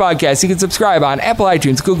from this podcast, you can subscribe on Apple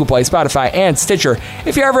iTunes, Google Play, Spotify, and Stitcher.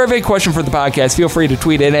 If you ever have a question for the podcast, feel free to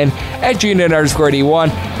tweet it in at @GNet_D1,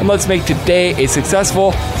 and let's make today a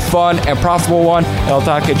successful, fun, and profitable one. And I'll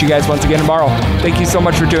talk at you guys once again tomorrow. Thank you so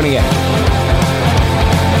much for tuning in.